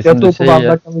precis. Jag tror på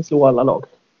Vanda kan vi slå alla lag.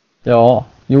 Ja,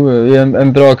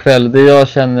 en bra kväll. Det jag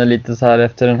känner lite så här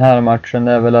efter den här matchen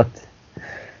är väl att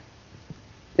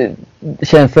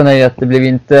känslan är att det blev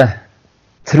inte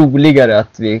troligare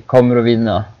att vi kommer att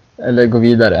vinna eller gå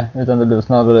vidare, utan det blev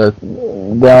snarare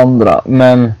det andra.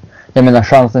 Men jag menar,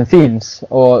 chansen finns,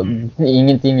 och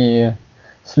ingenting är ju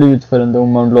slut förrän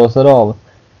domaren blåser av.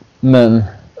 Men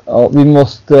ja,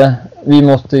 vi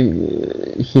måste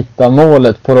hitta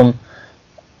målet på dem,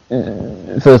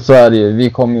 för så är det ju. Vi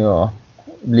kommer ju att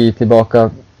bli tillbaka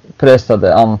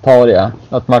pressade, antar jag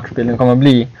att matchbilden kommer att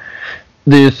bli.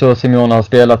 Det är ju så Simeone har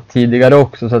spelat tidigare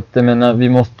också, så att jag menar, vi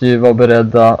måste ju vara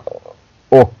beredda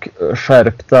och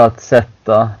skärpta att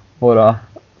sätta våra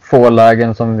få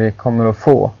lägen som vi kommer att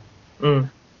få.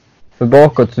 För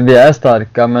bakåt, så vi är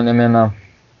starka, men jag menar,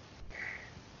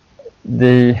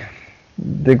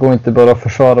 det går inte bara att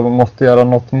försvara, man måste göra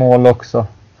något mål också.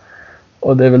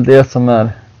 Och det är väl det som är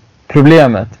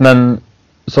problemet. Men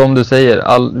som du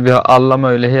säger, vi har alla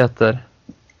möjligheter.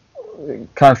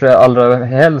 Kanske allra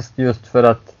helst just för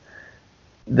att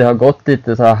det har gått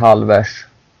lite så här halvvärs,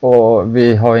 och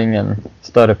vi har ingen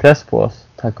större press på oss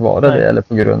tack vare det, eller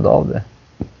på grund av det.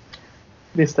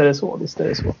 Visst är det så.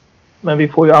 Men vi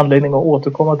får ju anledning att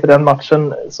återkomma till den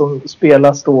matchen som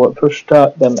spelas då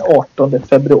den 18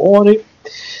 februari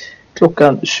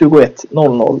klockan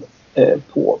 21.00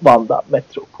 på Wanda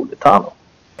Metropolitano.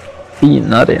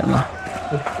 Fin arena.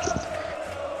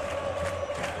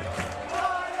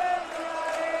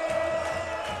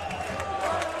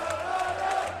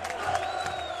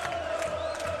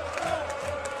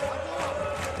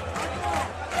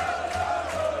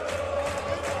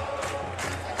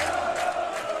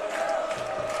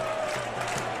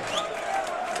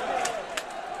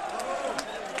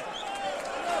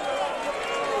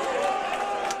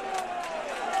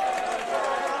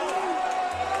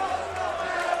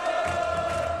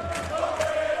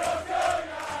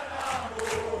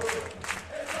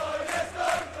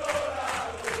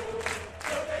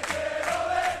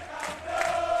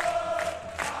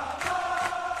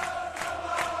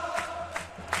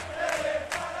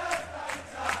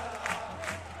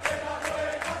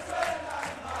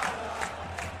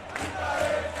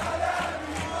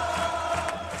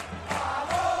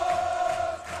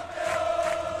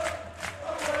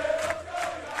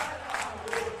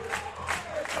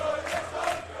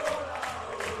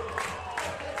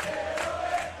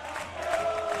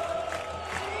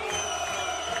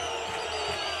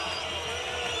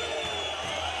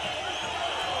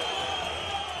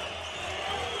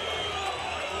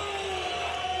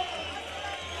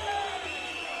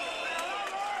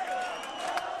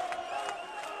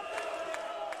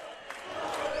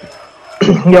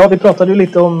 Ja, vi pratade ju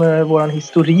lite om våran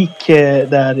historik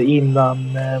där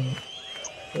innan.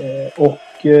 Och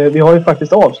vi har ju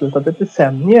faktiskt avslutat ett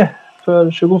decennium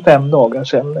för 25 dagar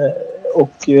sedan.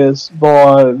 Och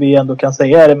vad vi ändå kan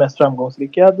säga är det mest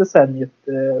framgångsrika decenniet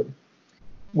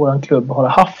våran klubb har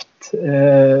haft.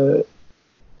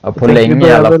 Ja, på länge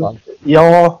i alla fall.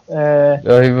 Ja.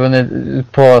 Vi har ju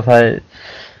vunnit på så här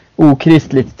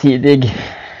okristligt tidig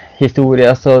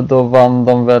historia, så då vann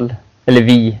de väl, eller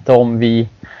vi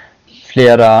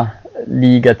flera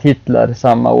ligatitlar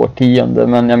samma årtionde.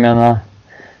 Men jag menar,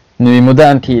 nu i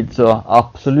modern tid så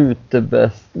absolut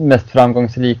det mest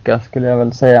framgångsrika skulle jag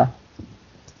väl säga.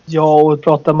 Ja, och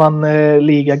pratar man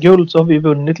ligaguld så har vi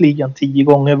vunnit ligan 10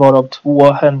 gånger, varav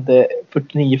 2 hände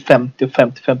 49-50 och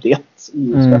 50-51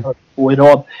 i 2 i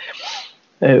rad.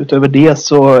 Utöver det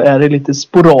så är det lite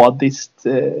sporadiskt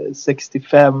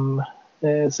 65,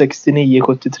 69,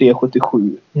 73,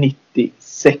 77,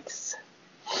 96.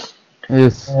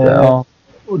 Just det, ja.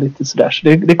 Och lite sådär. Så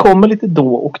det kommer lite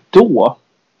då och då.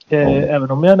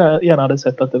 Även om jag gärna hade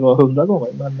sett att det var 100 gånger.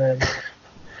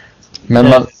 Men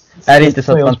man, är det inte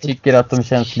så att man tycker att de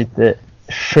känns lite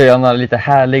skönare, lite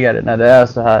härligare när det är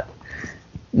så här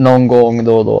någon gång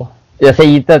då och då? Jag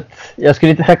säger inte att jag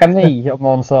skulle inte tacka nej om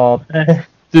någon sa att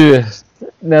du,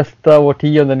 nästa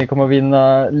årtionde ni kommer att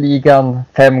vinna ligan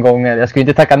 5 gånger. Jag skulle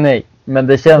inte tacka nej. Men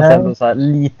det känns ändå så här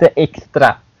lite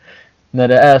extra när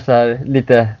det är så här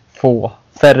lite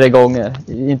färre gånger.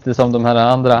 Inte som de här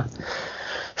andra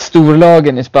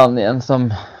storlagen i Spanien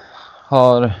som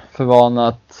har för vana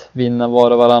att vinna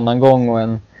var och varannan gång, och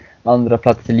en andra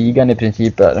plats i ligan i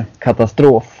princip är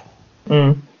katastrof.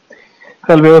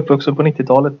 Själv är jag uppvuxen på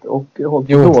 90-talet och hållit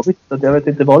på dåligt, så jag vet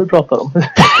inte vad du pratar om.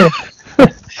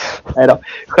 Nej då,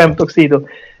 skämt åsido.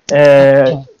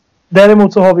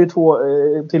 Däremot så har vi 2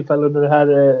 tillfällen under det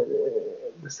här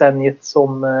decenniet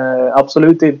som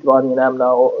absolut inte var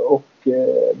angenämna, och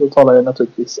då talar jag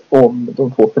naturligtvis om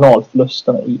de 2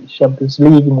 finalförlusterna i Champions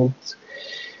League mot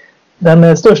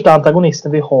den största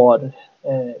antagonisten vi har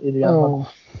i Real Madrid.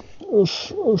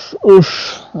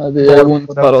 Usch. Ja, det är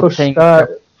ont bara att tänka.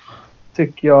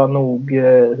 Tycker jag nog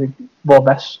var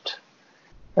värst.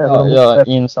 Jag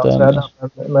instämmer.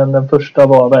 Men den första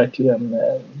var verkligen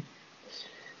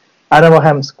den var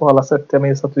hemsk på alla sätt. Jag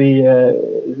minns att vi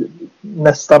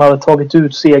nästan hade tagit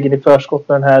ut segern i förskott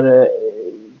när den här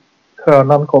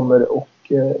hörnan kommer,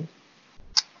 och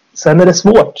sen är det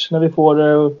svårt när vi får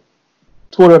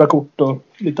 2 röda kort och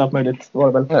lite allt möjligt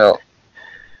var det väl.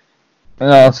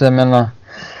 Ja, alltså jag menar,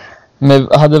 men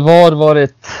hade VAR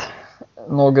varit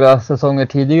några säsonger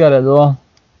tidigare då,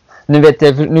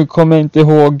 nu kommer jag inte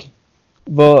ihåg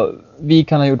vad vi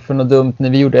kan ha gjort för något dumt när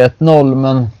vi gjorde 1-0,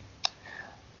 men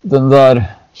den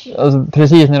där, alltså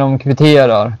precis när de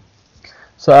kvitterar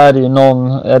så är det ju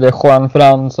är det Juan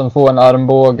Fran som får en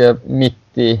armbåge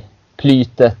mitt i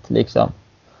plytet liksom.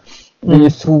 Det är ju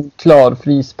solklar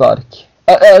frispark.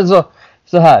 Alltså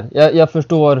så här, jag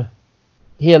förstår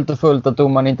helt och fullt att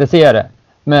domaren inte ser det,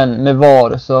 men med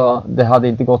VAR så det hade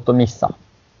inte gått att missa.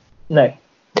 Nej.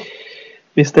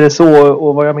 Visst är det så,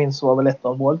 och vad jag minns så var väl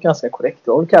 1-0 mål ganska korrekt.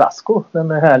 Det var väl Carrasco,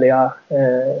 den härliga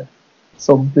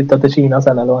som flyttade till Kina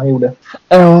sen, eller vad han gjorde.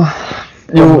 Ja.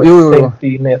 Jo.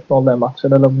 I 1-0 den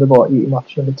matchen, eller om det var i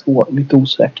match nummer 2. Lite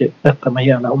osäker. Rätta mig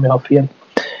gärna om jag har fel.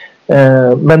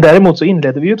 Men däremot så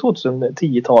inledde vi ju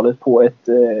 2010-talet på ett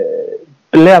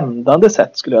bländande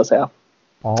sätt, skulle jag säga.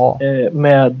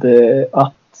 Med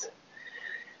att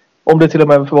om det till och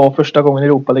med var första gången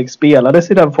Europa League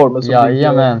spelades i den formen som vi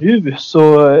gör nu,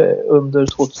 så under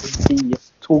 2010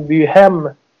 tog vi ju hem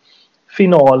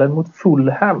finalen mot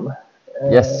Fulham.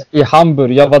 Yes, i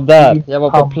Hamburg. Jag var där. Jag var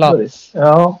på plats.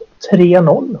 Ja,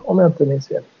 3-0 om jag inte minns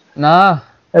fel. Nej,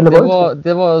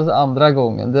 det var andra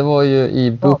gången. Det var ju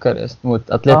i Bukarest mot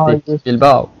Athletic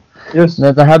Bilbao. Just.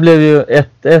 Men det här blev ju 1-1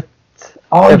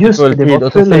 efter full tid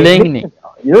och förlängning.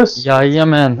 Just.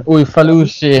 Jajamän.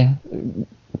 Falucci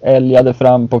älgade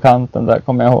fram på kanten där,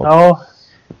 kommer jag ihåg. Ja.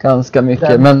 Ganska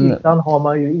mycket. Den har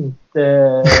man ju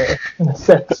inte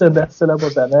sett sen dess, eller på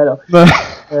sen.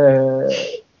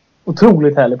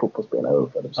 Otroligt härlig fotbollsspelare.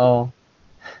 Ja.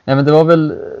 Nej, men det var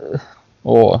väl...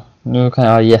 nu kan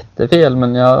jag ha jättefel,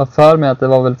 men jag har för mig att det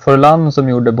var väl Forlan som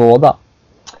gjorde båda.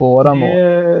 Våra mål.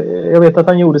 Jag vet att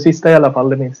han gjorde sista i alla fall,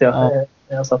 det minns jag. Ja.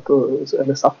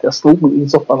 Jag stod i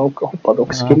soffan och hoppade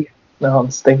och skrek när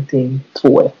han stängde in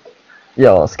 2-1.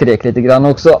 Jag skrek lite grann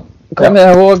också. Kommer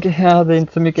jag ihåg. Jag hade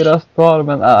inte så mycket röst kvar,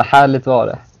 men härligt var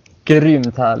det.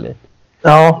 Grymt härligt.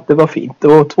 Ja, det var fint.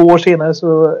 Och 2 år senare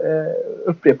så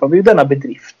upprepar vi ju denna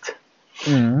bedrift.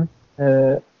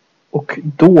 Och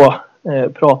då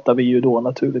pratar vi ju då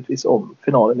naturligtvis om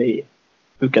finalen i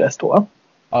Bukarest då.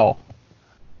 Ja.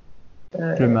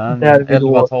 Rumänien,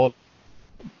 11-12.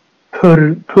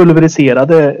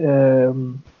 Pulveriserade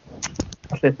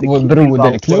vår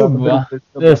broderklubb, va?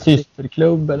 Det är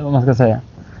systerklubb, eller vad man ska säga.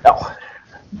 Ja,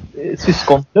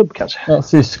 syskonklubb kanske. Ja,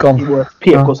 syskon. I vårt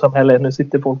PK-samhälle. Nu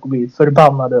sitter folk och blir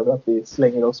förbannade över att vi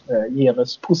slänger oss med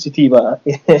genuspositiva.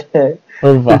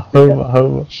 Huva.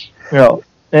 Ja.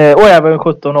 Och även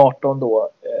 17-18 då.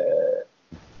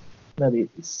 När vi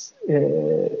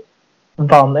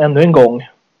vann ännu en gång.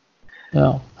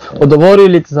 Ja. Och då var det ju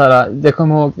lite så här, jag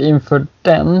kommer ihåg inför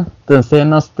den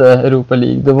senaste Europa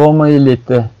League, då var man ju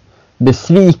lite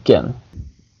besviken.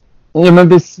 Ja, men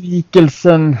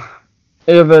besvikelsen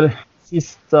över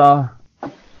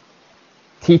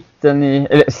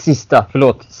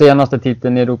senaste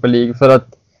titeln i Europa League, för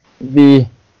att vi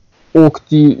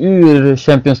åkte ju ur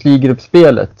Champions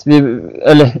League-gruppspelet.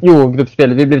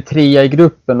 Gruppspelet. Vi blev 3 i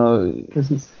gruppen och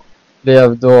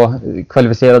blev då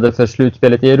kvalificerade för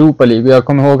slutspelet i Europa League. Och jag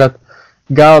kommer ihåg att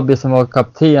Gabi som var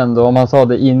kapten då, om man sa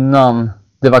det innan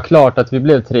det var klart att vi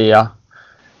blev 3,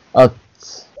 att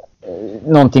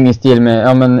någonting i stil med,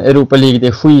 ja men Europa League,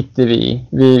 det skiter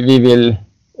vi vill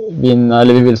vinna,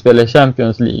 eller vi vill spela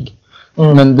Champions League.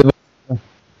 Men det var,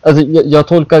 alltså jag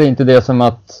tolkade inte det som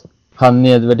att han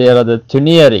nedvärderade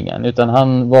turneringen, utan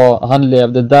han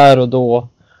levde där och då,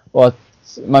 och att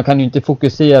man kan ju inte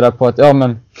fokusera på att ja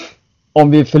men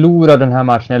om vi förlorar den här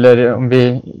matchen eller om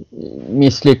vi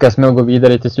misslyckas med att gå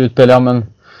vidare till slutspel, ja men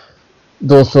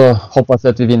då så hoppas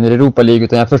jag att vi vinner Europa League,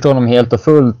 utan jag förstår honom helt och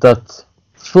fullt, att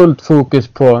fullt fokus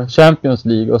på Champions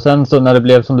League, och sen så när det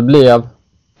blev som det blev,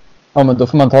 ja men då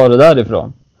får man ta det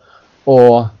därifrån.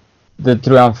 Och det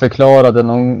tror jag han förklarade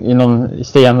i någon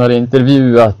senare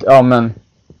intervju, att ja men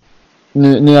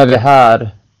nu är vi här,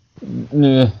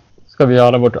 nu ska vi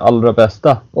göra vårt allra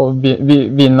bästa och vi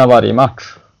vinna varje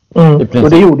match. Och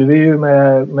det gjorde vi ju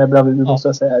med bravur, måste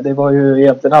jag säga. Det var ju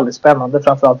egentligen aldrig spännande,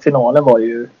 framförallt finalen var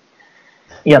ju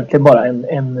egentligen bara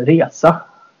en resa.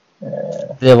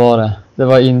 Det var det. Det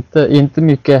var inte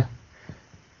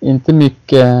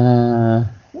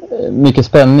mycket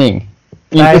spänning.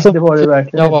 Nej, inte det var det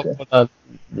verkligen jag inte. var där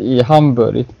i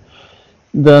Hamburg.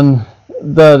 Där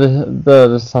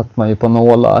satt man ju på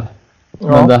nålar.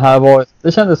 Ja. Men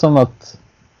det kändes som att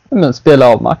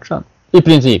spela av matchen i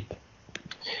princip.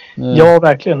 Ja,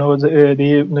 verkligen. Och det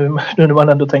är, nu när man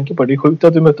ändå tänker på det, det är sjukt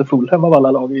att du mötte Fulham av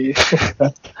alla lag i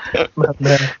men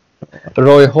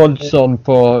Roy Hodgson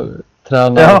på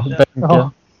tränarbänken.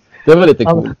 Ja. Det var lite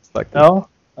coolt faktiskt. Ja,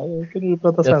 kunde du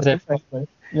prata svenska med mig.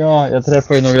 Ja, jag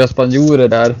träffade ju några spanjorer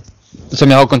där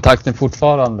som jag har kontakt med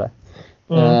fortfarande.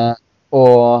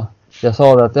 Och jag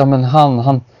sa det att ja men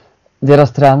han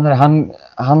deras tränare,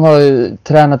 han har ju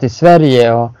tränat i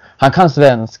Sverige och han kan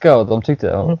svenska, och de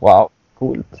tyckte wow,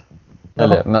 coolt.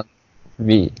 Eller men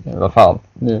vad fan,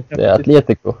 nu det är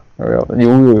Atletico.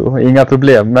 Jo, inga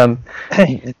problem, men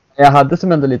jag hade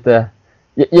som ändå lite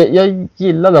jag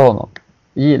gillade honom.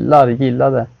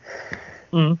 Gillade.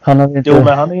 Han har inte... Jo,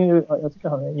 men han är ju, jag tycker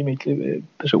han är en gemytlig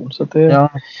person, så att det,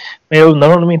 men jag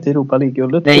undrar honom inte Europa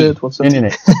League-guldet 2010.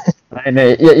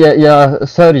 Nej. Jag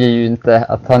sörjer ju inte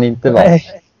att han inte var.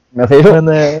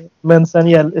 Men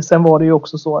sen var det ju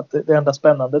också så att det enda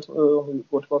spännande, om vi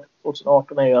går tillbaka till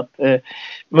 2018, är ju att vi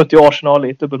mötte ju Arsenal i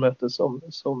ett dubbelmöte som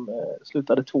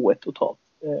slutade 2-1 totalt.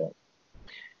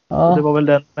 Det var väl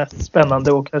den mest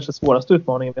spännande och kanske svåraste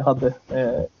utmaningen vi hade.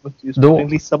 Mötte just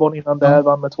Lissabon innan där,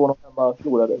 vann med 2-0 hemma,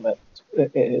 förlorade med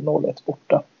 0-1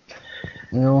 borta.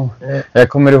 Jo. Jag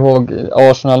kommer ihåg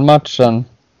Arsenal-matchen.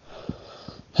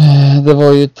 Det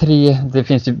var ju det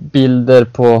finns ju bilder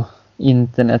på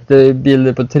internet. Det är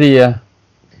bilder på 3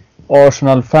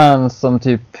 Arsenal-fans som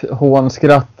typ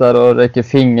hånskrattar och räcker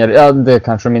finger. Ja, det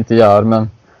kanske de inte gör, men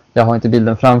jag har inte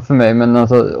bilden framför mig. Men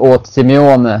alltså åt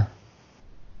Simeone.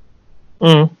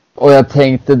 Och jag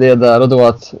tänkte det där och då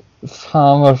att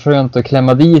fan vad skönt att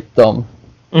klämma dit dem.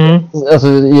 Alltså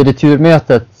i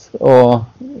returmötet och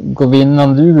gå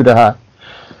vinnande ur det här.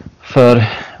 För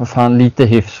vad fan, lite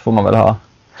hyfs får man väl ha.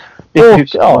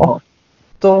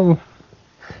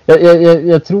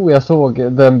 Jag tror jag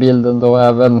såg den bilden då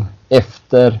även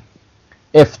efter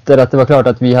att det var klart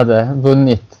att vi hade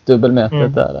vunnit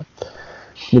dubbelmötet där.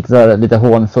 Lite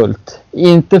hånfullt.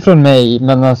 Inte från mig,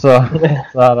 men alltså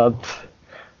så här att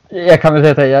jag kan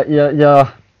väl säga att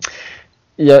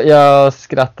jag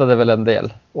skrattade väl en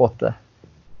del åt det.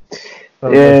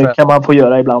 Kan man få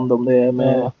göra ibland om det är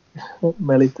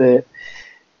med lite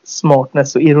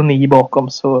smartness och ironi bakom,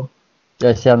 så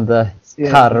jag kände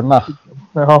karma.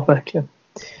 Ja, verkligen.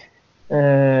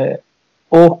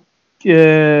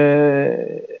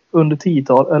 Under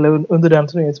 10-tal, eller under den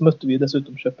turneringen, så mötte vi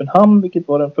dessutom Köpenhamn, vilket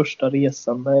var den första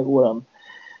resan med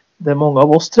där många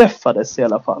av oss träffades i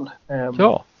alla fall.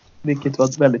 Vilket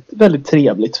var väldigt, väldigt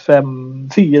trevligt.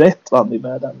 4-1 vann vi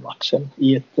med den matchen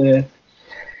i ett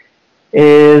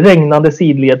regnande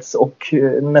sidleds och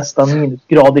nästan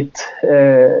minusgradigt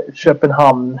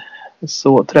Köpenhamn.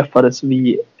 Så träffades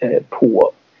vi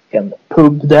på en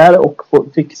pub där och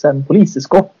fick sen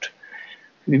poliseskort.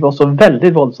 Vi var så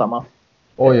väldigt våldsamma.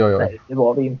 Oj. Nej, det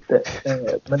var vi inte.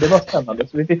 Men det var spännande.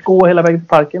 Så vi fick gå hela vägen till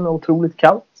parken. Otroligt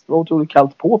kallt. Det var otroligt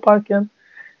kallt på parken.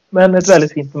 Men ett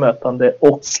väldigt fint bemötande.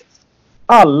 Och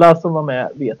alla som var med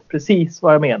vet precis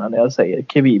vad jag menar när jag säger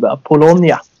Che viva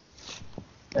Polonia.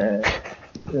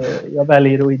 Jag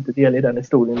väljer att inte dela i den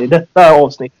historien i detta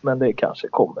avsnitt, men det kanske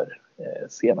kommer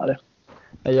senare.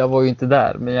 Jag var ju inte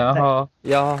där, men jag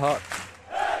har hört.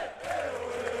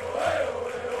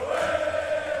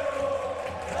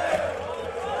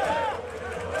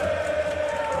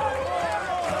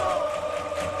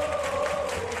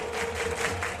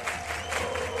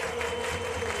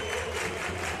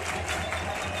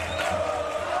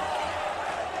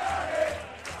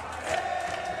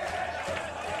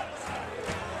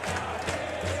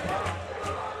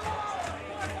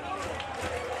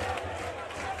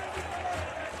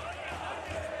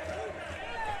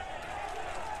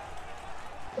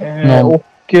 Och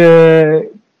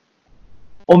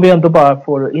om vi ändå bara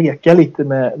får leka lite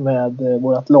med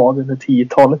vårt lag under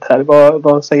 10-talet här.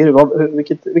 Vad säger du?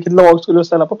 Vilket lag skulle du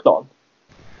ställa på plan?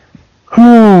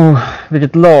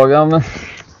 Vilket lag? Ja, men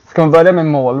ska man börja med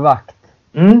målvakt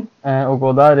och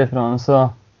gå därifrån, så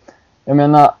jag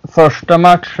menar första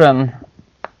matchen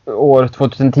år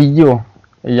 2010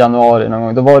 i januari någon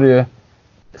gång, då var det ju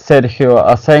Sergio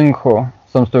Asenjo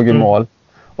som stod i mål,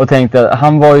 och tänkte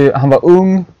han var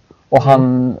ung och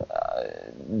han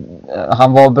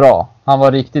var bra. Han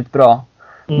var riktigt bra.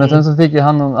 Men sen så fick ju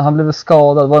han blev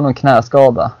skadad, det var någon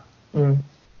knäskada.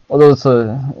 Och då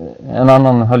så en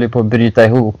annan höll ju på att bryta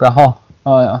ihop. Ja.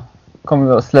 Kommer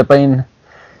vi att släppa in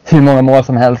hur många mål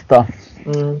som helst då.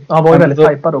 Han var ju väldigt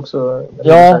hypad också.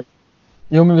 Ja.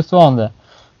 Jo, men visst var han det.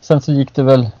 Sen så gick det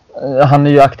väl, han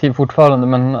är ju aktiv fortfarande,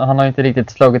 men han har inte riktigt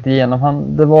slagit igenom.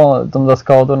 Det var de där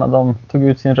skadorna, de tog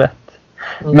ut sin rätt.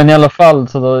 Men i alla fall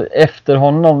så då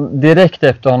direkt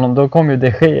efter honom, då kom ju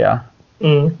De Gea.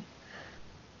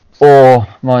 Och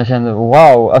man kände,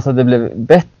 wow, alltså det blev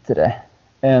bättre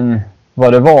än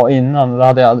vad det var innan. Det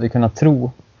hade jag aldrig kunnat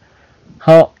tro.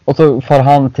 Ja, och så far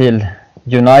han till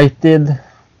United.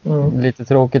 Lite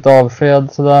tråkigt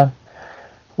avsked sådär.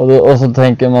 Och så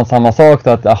tänker man samma sak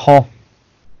då, att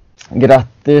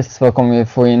grattis, vad kommer vi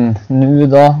få in nu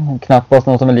då? Knappast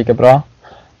någon som är lika bra.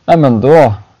 Nej, men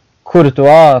då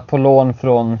Courtois på lån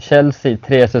från Chelsea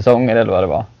 3 säsonger eller vad det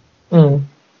var.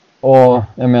 Och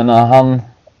jag menar,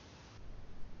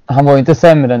 han var ju inte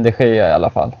sämre än De Gea i alla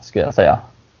fall, skulle jag säga.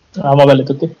 Han var väldigt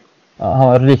duktig. Ja, han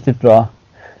var riktigt bra.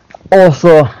 Och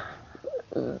så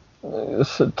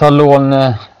tar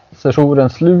lånesessionen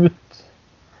slut.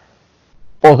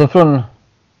 Och så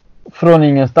från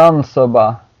ingenstans så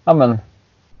bara, ja men,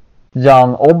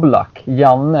 Jan Oblak,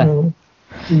 Janne.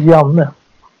 Janne.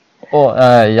 Och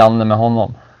Janne med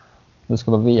honom. Du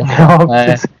ska bara veta. Ja,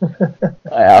 precis.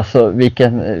 Nej, alltså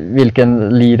vilken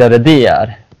lirare det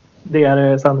är. Det är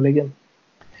det sannoliken.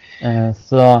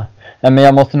 Så, men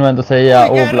jag måste nog ändå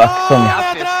säga Oblak som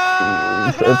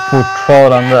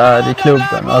fortfarande är i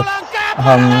klubben. Att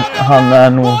han är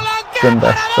nog den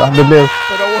bästa. Det blev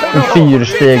en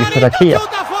 4-stegsraket.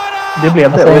 Det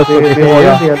blev det. Alltså, vi har ju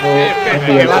en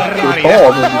del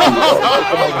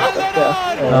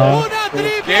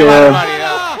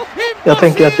jag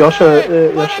tänker att jag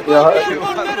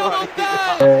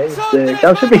inte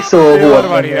kanske blir så hård,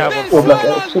 men Oblak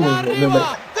är också min nummer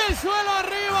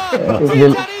 1.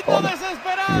 Yes.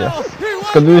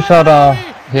 Ska du köra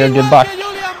högerback?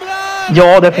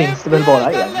 Ja, det finns det väl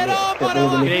bara en. Det är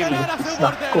väl inte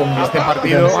snack om det.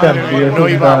 Den ständige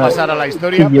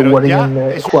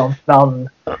 10-åringen Juan Fran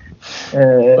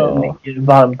ligger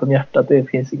varmt om hjärtat. Det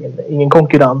finns ingen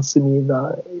konkurrens i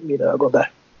mina ögon där.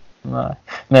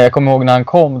 Nej, jag kommer ihåg när han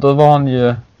kom, då var han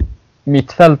ju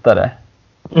mittfältare.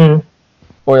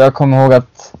 Och jag kommer ihåg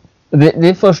att det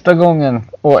är första gången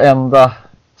och enda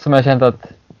som jag kände att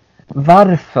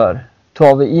varför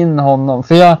tar vi in honom?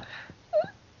 För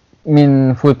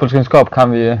min fotbollskunskap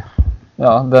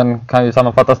den kan ju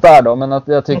sammanfattas där då, men att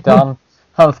jag tyckte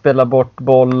han spelade bort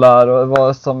bollar och det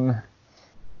var som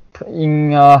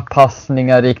inga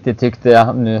passningar riktigt, tyckte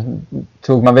jag. Nu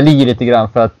tog man väl i lite grann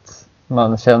för att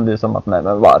man kände ju som att nej,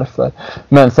 men varför?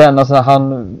 Men sen alltså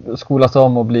han skolas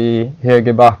om och blir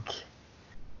högerback.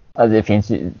 Alltså, det finns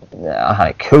ju, han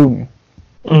är kung.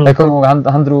 Jag kommer ihåg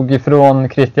han drog ifrån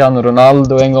Cristiano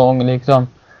Ronaldo en gång liksom.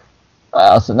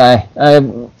 Alltså nej,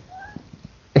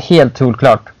 helt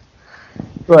solklart.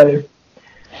 Så är det.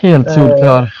 Helt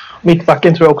solklar.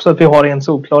 Mittbacken tror jag också att vi har en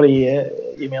solklar i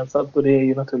gemensamt, och det är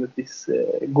ju naturligtvis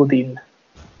Godin.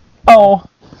 Ja.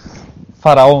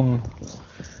 Faraon.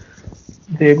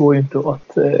 Det går ju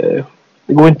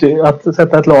inte att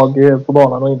sätta ett lag på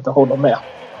banan och inte hålla med.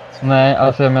 Nej,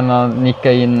 alltså jag menar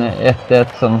nicka in 1-1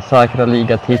 som säkra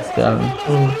ligatiteln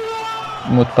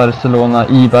mot Barcelona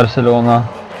i Barcelona.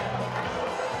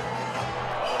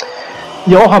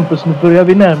 Ja, Hampus, nu börjar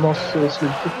vi närma oss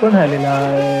slutet på den här lilla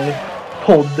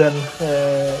podden.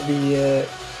 Vi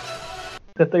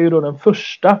Detta är ju då den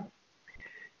första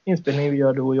inspelningen vi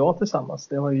gör du och jag tillsammans.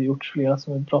 Det har ju gjorts flera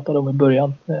som vi pratade om i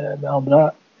början med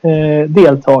andra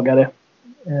deltagare.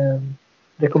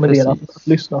 Rekommenderat att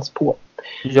lyssnas på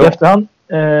i efterhand.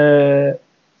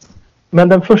 Men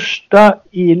den första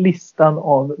i listan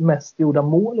av mest gjorda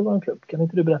mål i vår klubb. Kan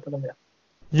inte du berätta om det?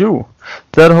 Jo,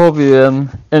 där har vi ju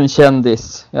en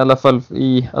kändis, i alla fall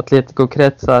i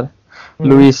Atletico-kretsar.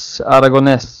 Luis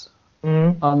Aragonés.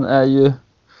 Han är ju,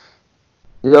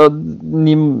 ja,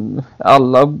 ni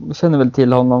alla känner väl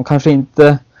till honom. Kanske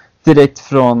inte direkt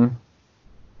från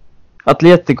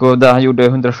Atletico där han gjorde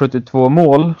 172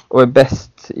 mål och är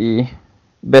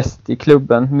bäst i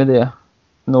klubben med det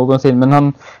någonsin.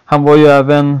 Men han var ju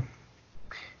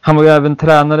även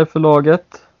tränare för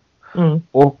laget.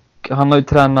 Och han har ju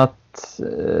tränat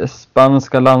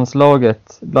spanska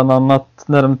landslaget, bland annat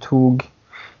när de tog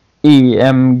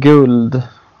EM-guld.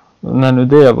 När nu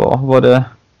det var det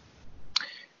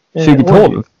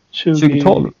 2012?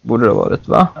 2012 borde det ha varit,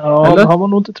 va? Ja, eller? Han var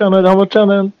nog inte tränare. Han var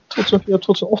tränare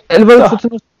 2004-2008. Eller var det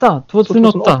 2008?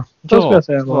 2008. Ja, skulle jag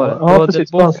säga. Ja, precis.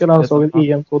 Spanska landslaget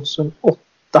EM 2008.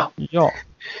 Ja.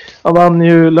 Han vann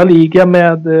ju La Liga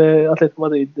med Atletico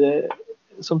Madrid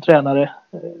som tränare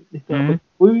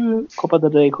 1977, Copa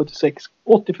del Rey 76,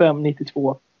 85,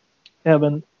 92.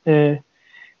 Även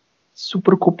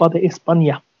Supercopa de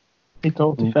España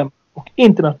 1985 och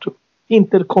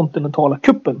Interkontinentala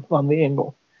kuppen vann vi en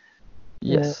gång.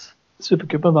 Yes.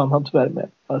 Supercupen vann han tyvärr med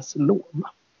Barcelona.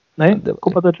 Nej,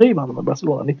 Copa del Rey vann han med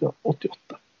Barcelona 1988.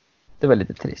 Det var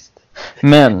lite trist.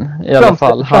 Men i alla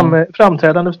fall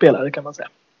framträdande spelare kan man säga.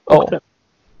 Ja.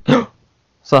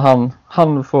 Så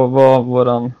han får vara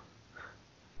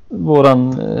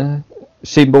våran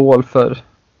symbol för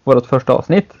vårt första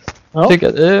avsnitt. Ja. Tycker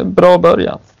jag det är en bra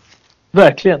början.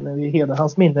 Verkligen, vi hedrar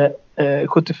hans minne.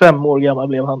 75 år gammal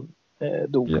blev han,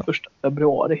 dog 1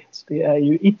 februari. Så det är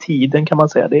ju i tiden kan man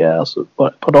säga. Det är alltså bara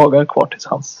ett par dagar kvar tills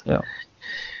hans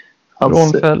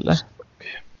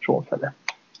frånfälle.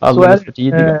 Alldeles för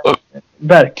tidigt.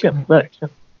 Verkligen.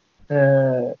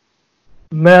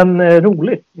 Men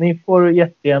roligt. Ni får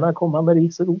jättegärna komma med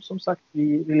ris och ros, som sagt.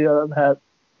 Vi vill göra den här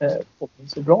podden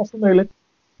så bra som möjligt.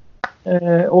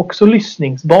 Och så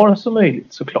lyssningsbar som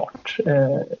möjligt, såklart.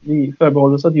 Vi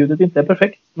förbehåller oss att ljudet inte är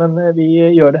perfekt, men vi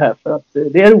gör det här för att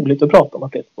det är roligt att prata om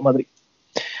Atletico Madrid.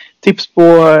 Tips på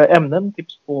ämnen,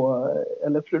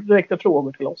 eller direkta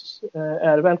frågor till oss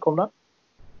är välkomna.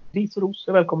 Ris och ros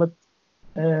är välkommet.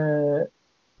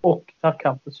 Och tack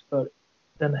Campus för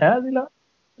den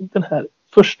här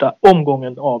första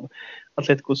omgången av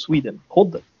Atletico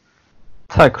Sweden-podden.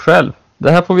 Tack själv.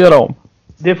 Det här får vi göra om.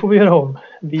 Det får vi göra om.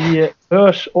 Vi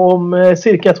hörs om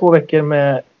cirka 2 veckor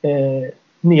med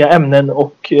nya ämnen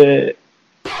och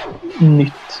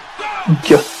nytt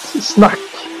gött snack.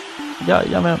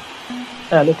 Jajamän.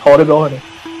 Ärligt, ha det bra hörni.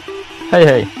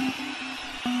 Hej.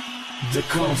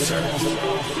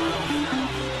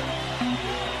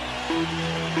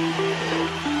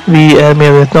 Vi är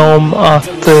medvetna om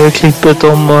att klippet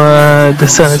om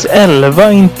Decennies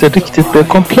 11 inte riktigt blev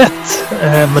komplett.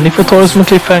 Men ni får ta det som en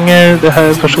cliffhanger. Det här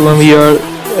är första gången vi gör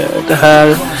det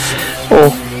här.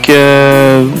 Och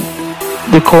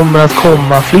det kommer att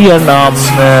komma fler namn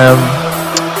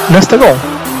nästa gång.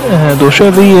 Då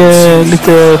kör vi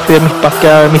lite fler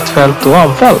mittbackar, mittfält och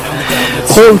anfall.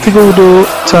 Håll till godo.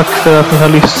 Tack för att ni har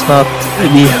lyssnat.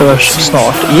 Vi hörs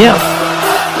snart igen.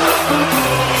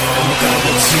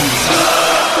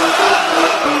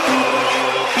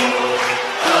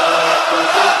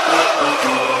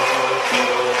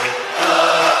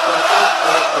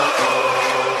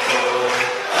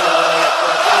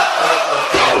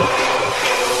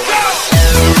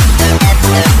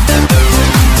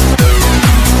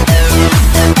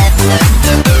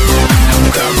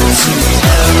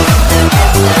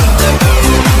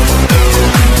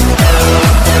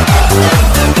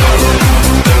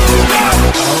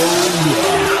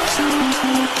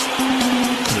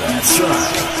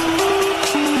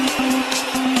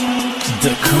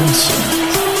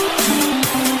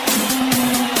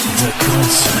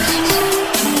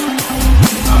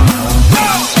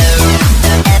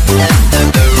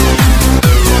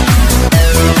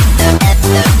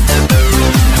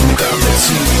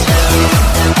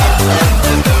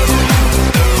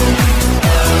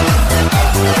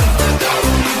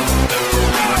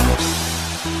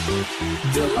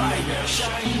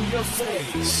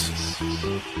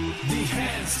 The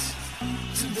hands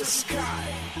to the sky.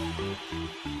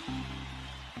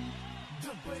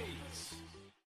 The bass.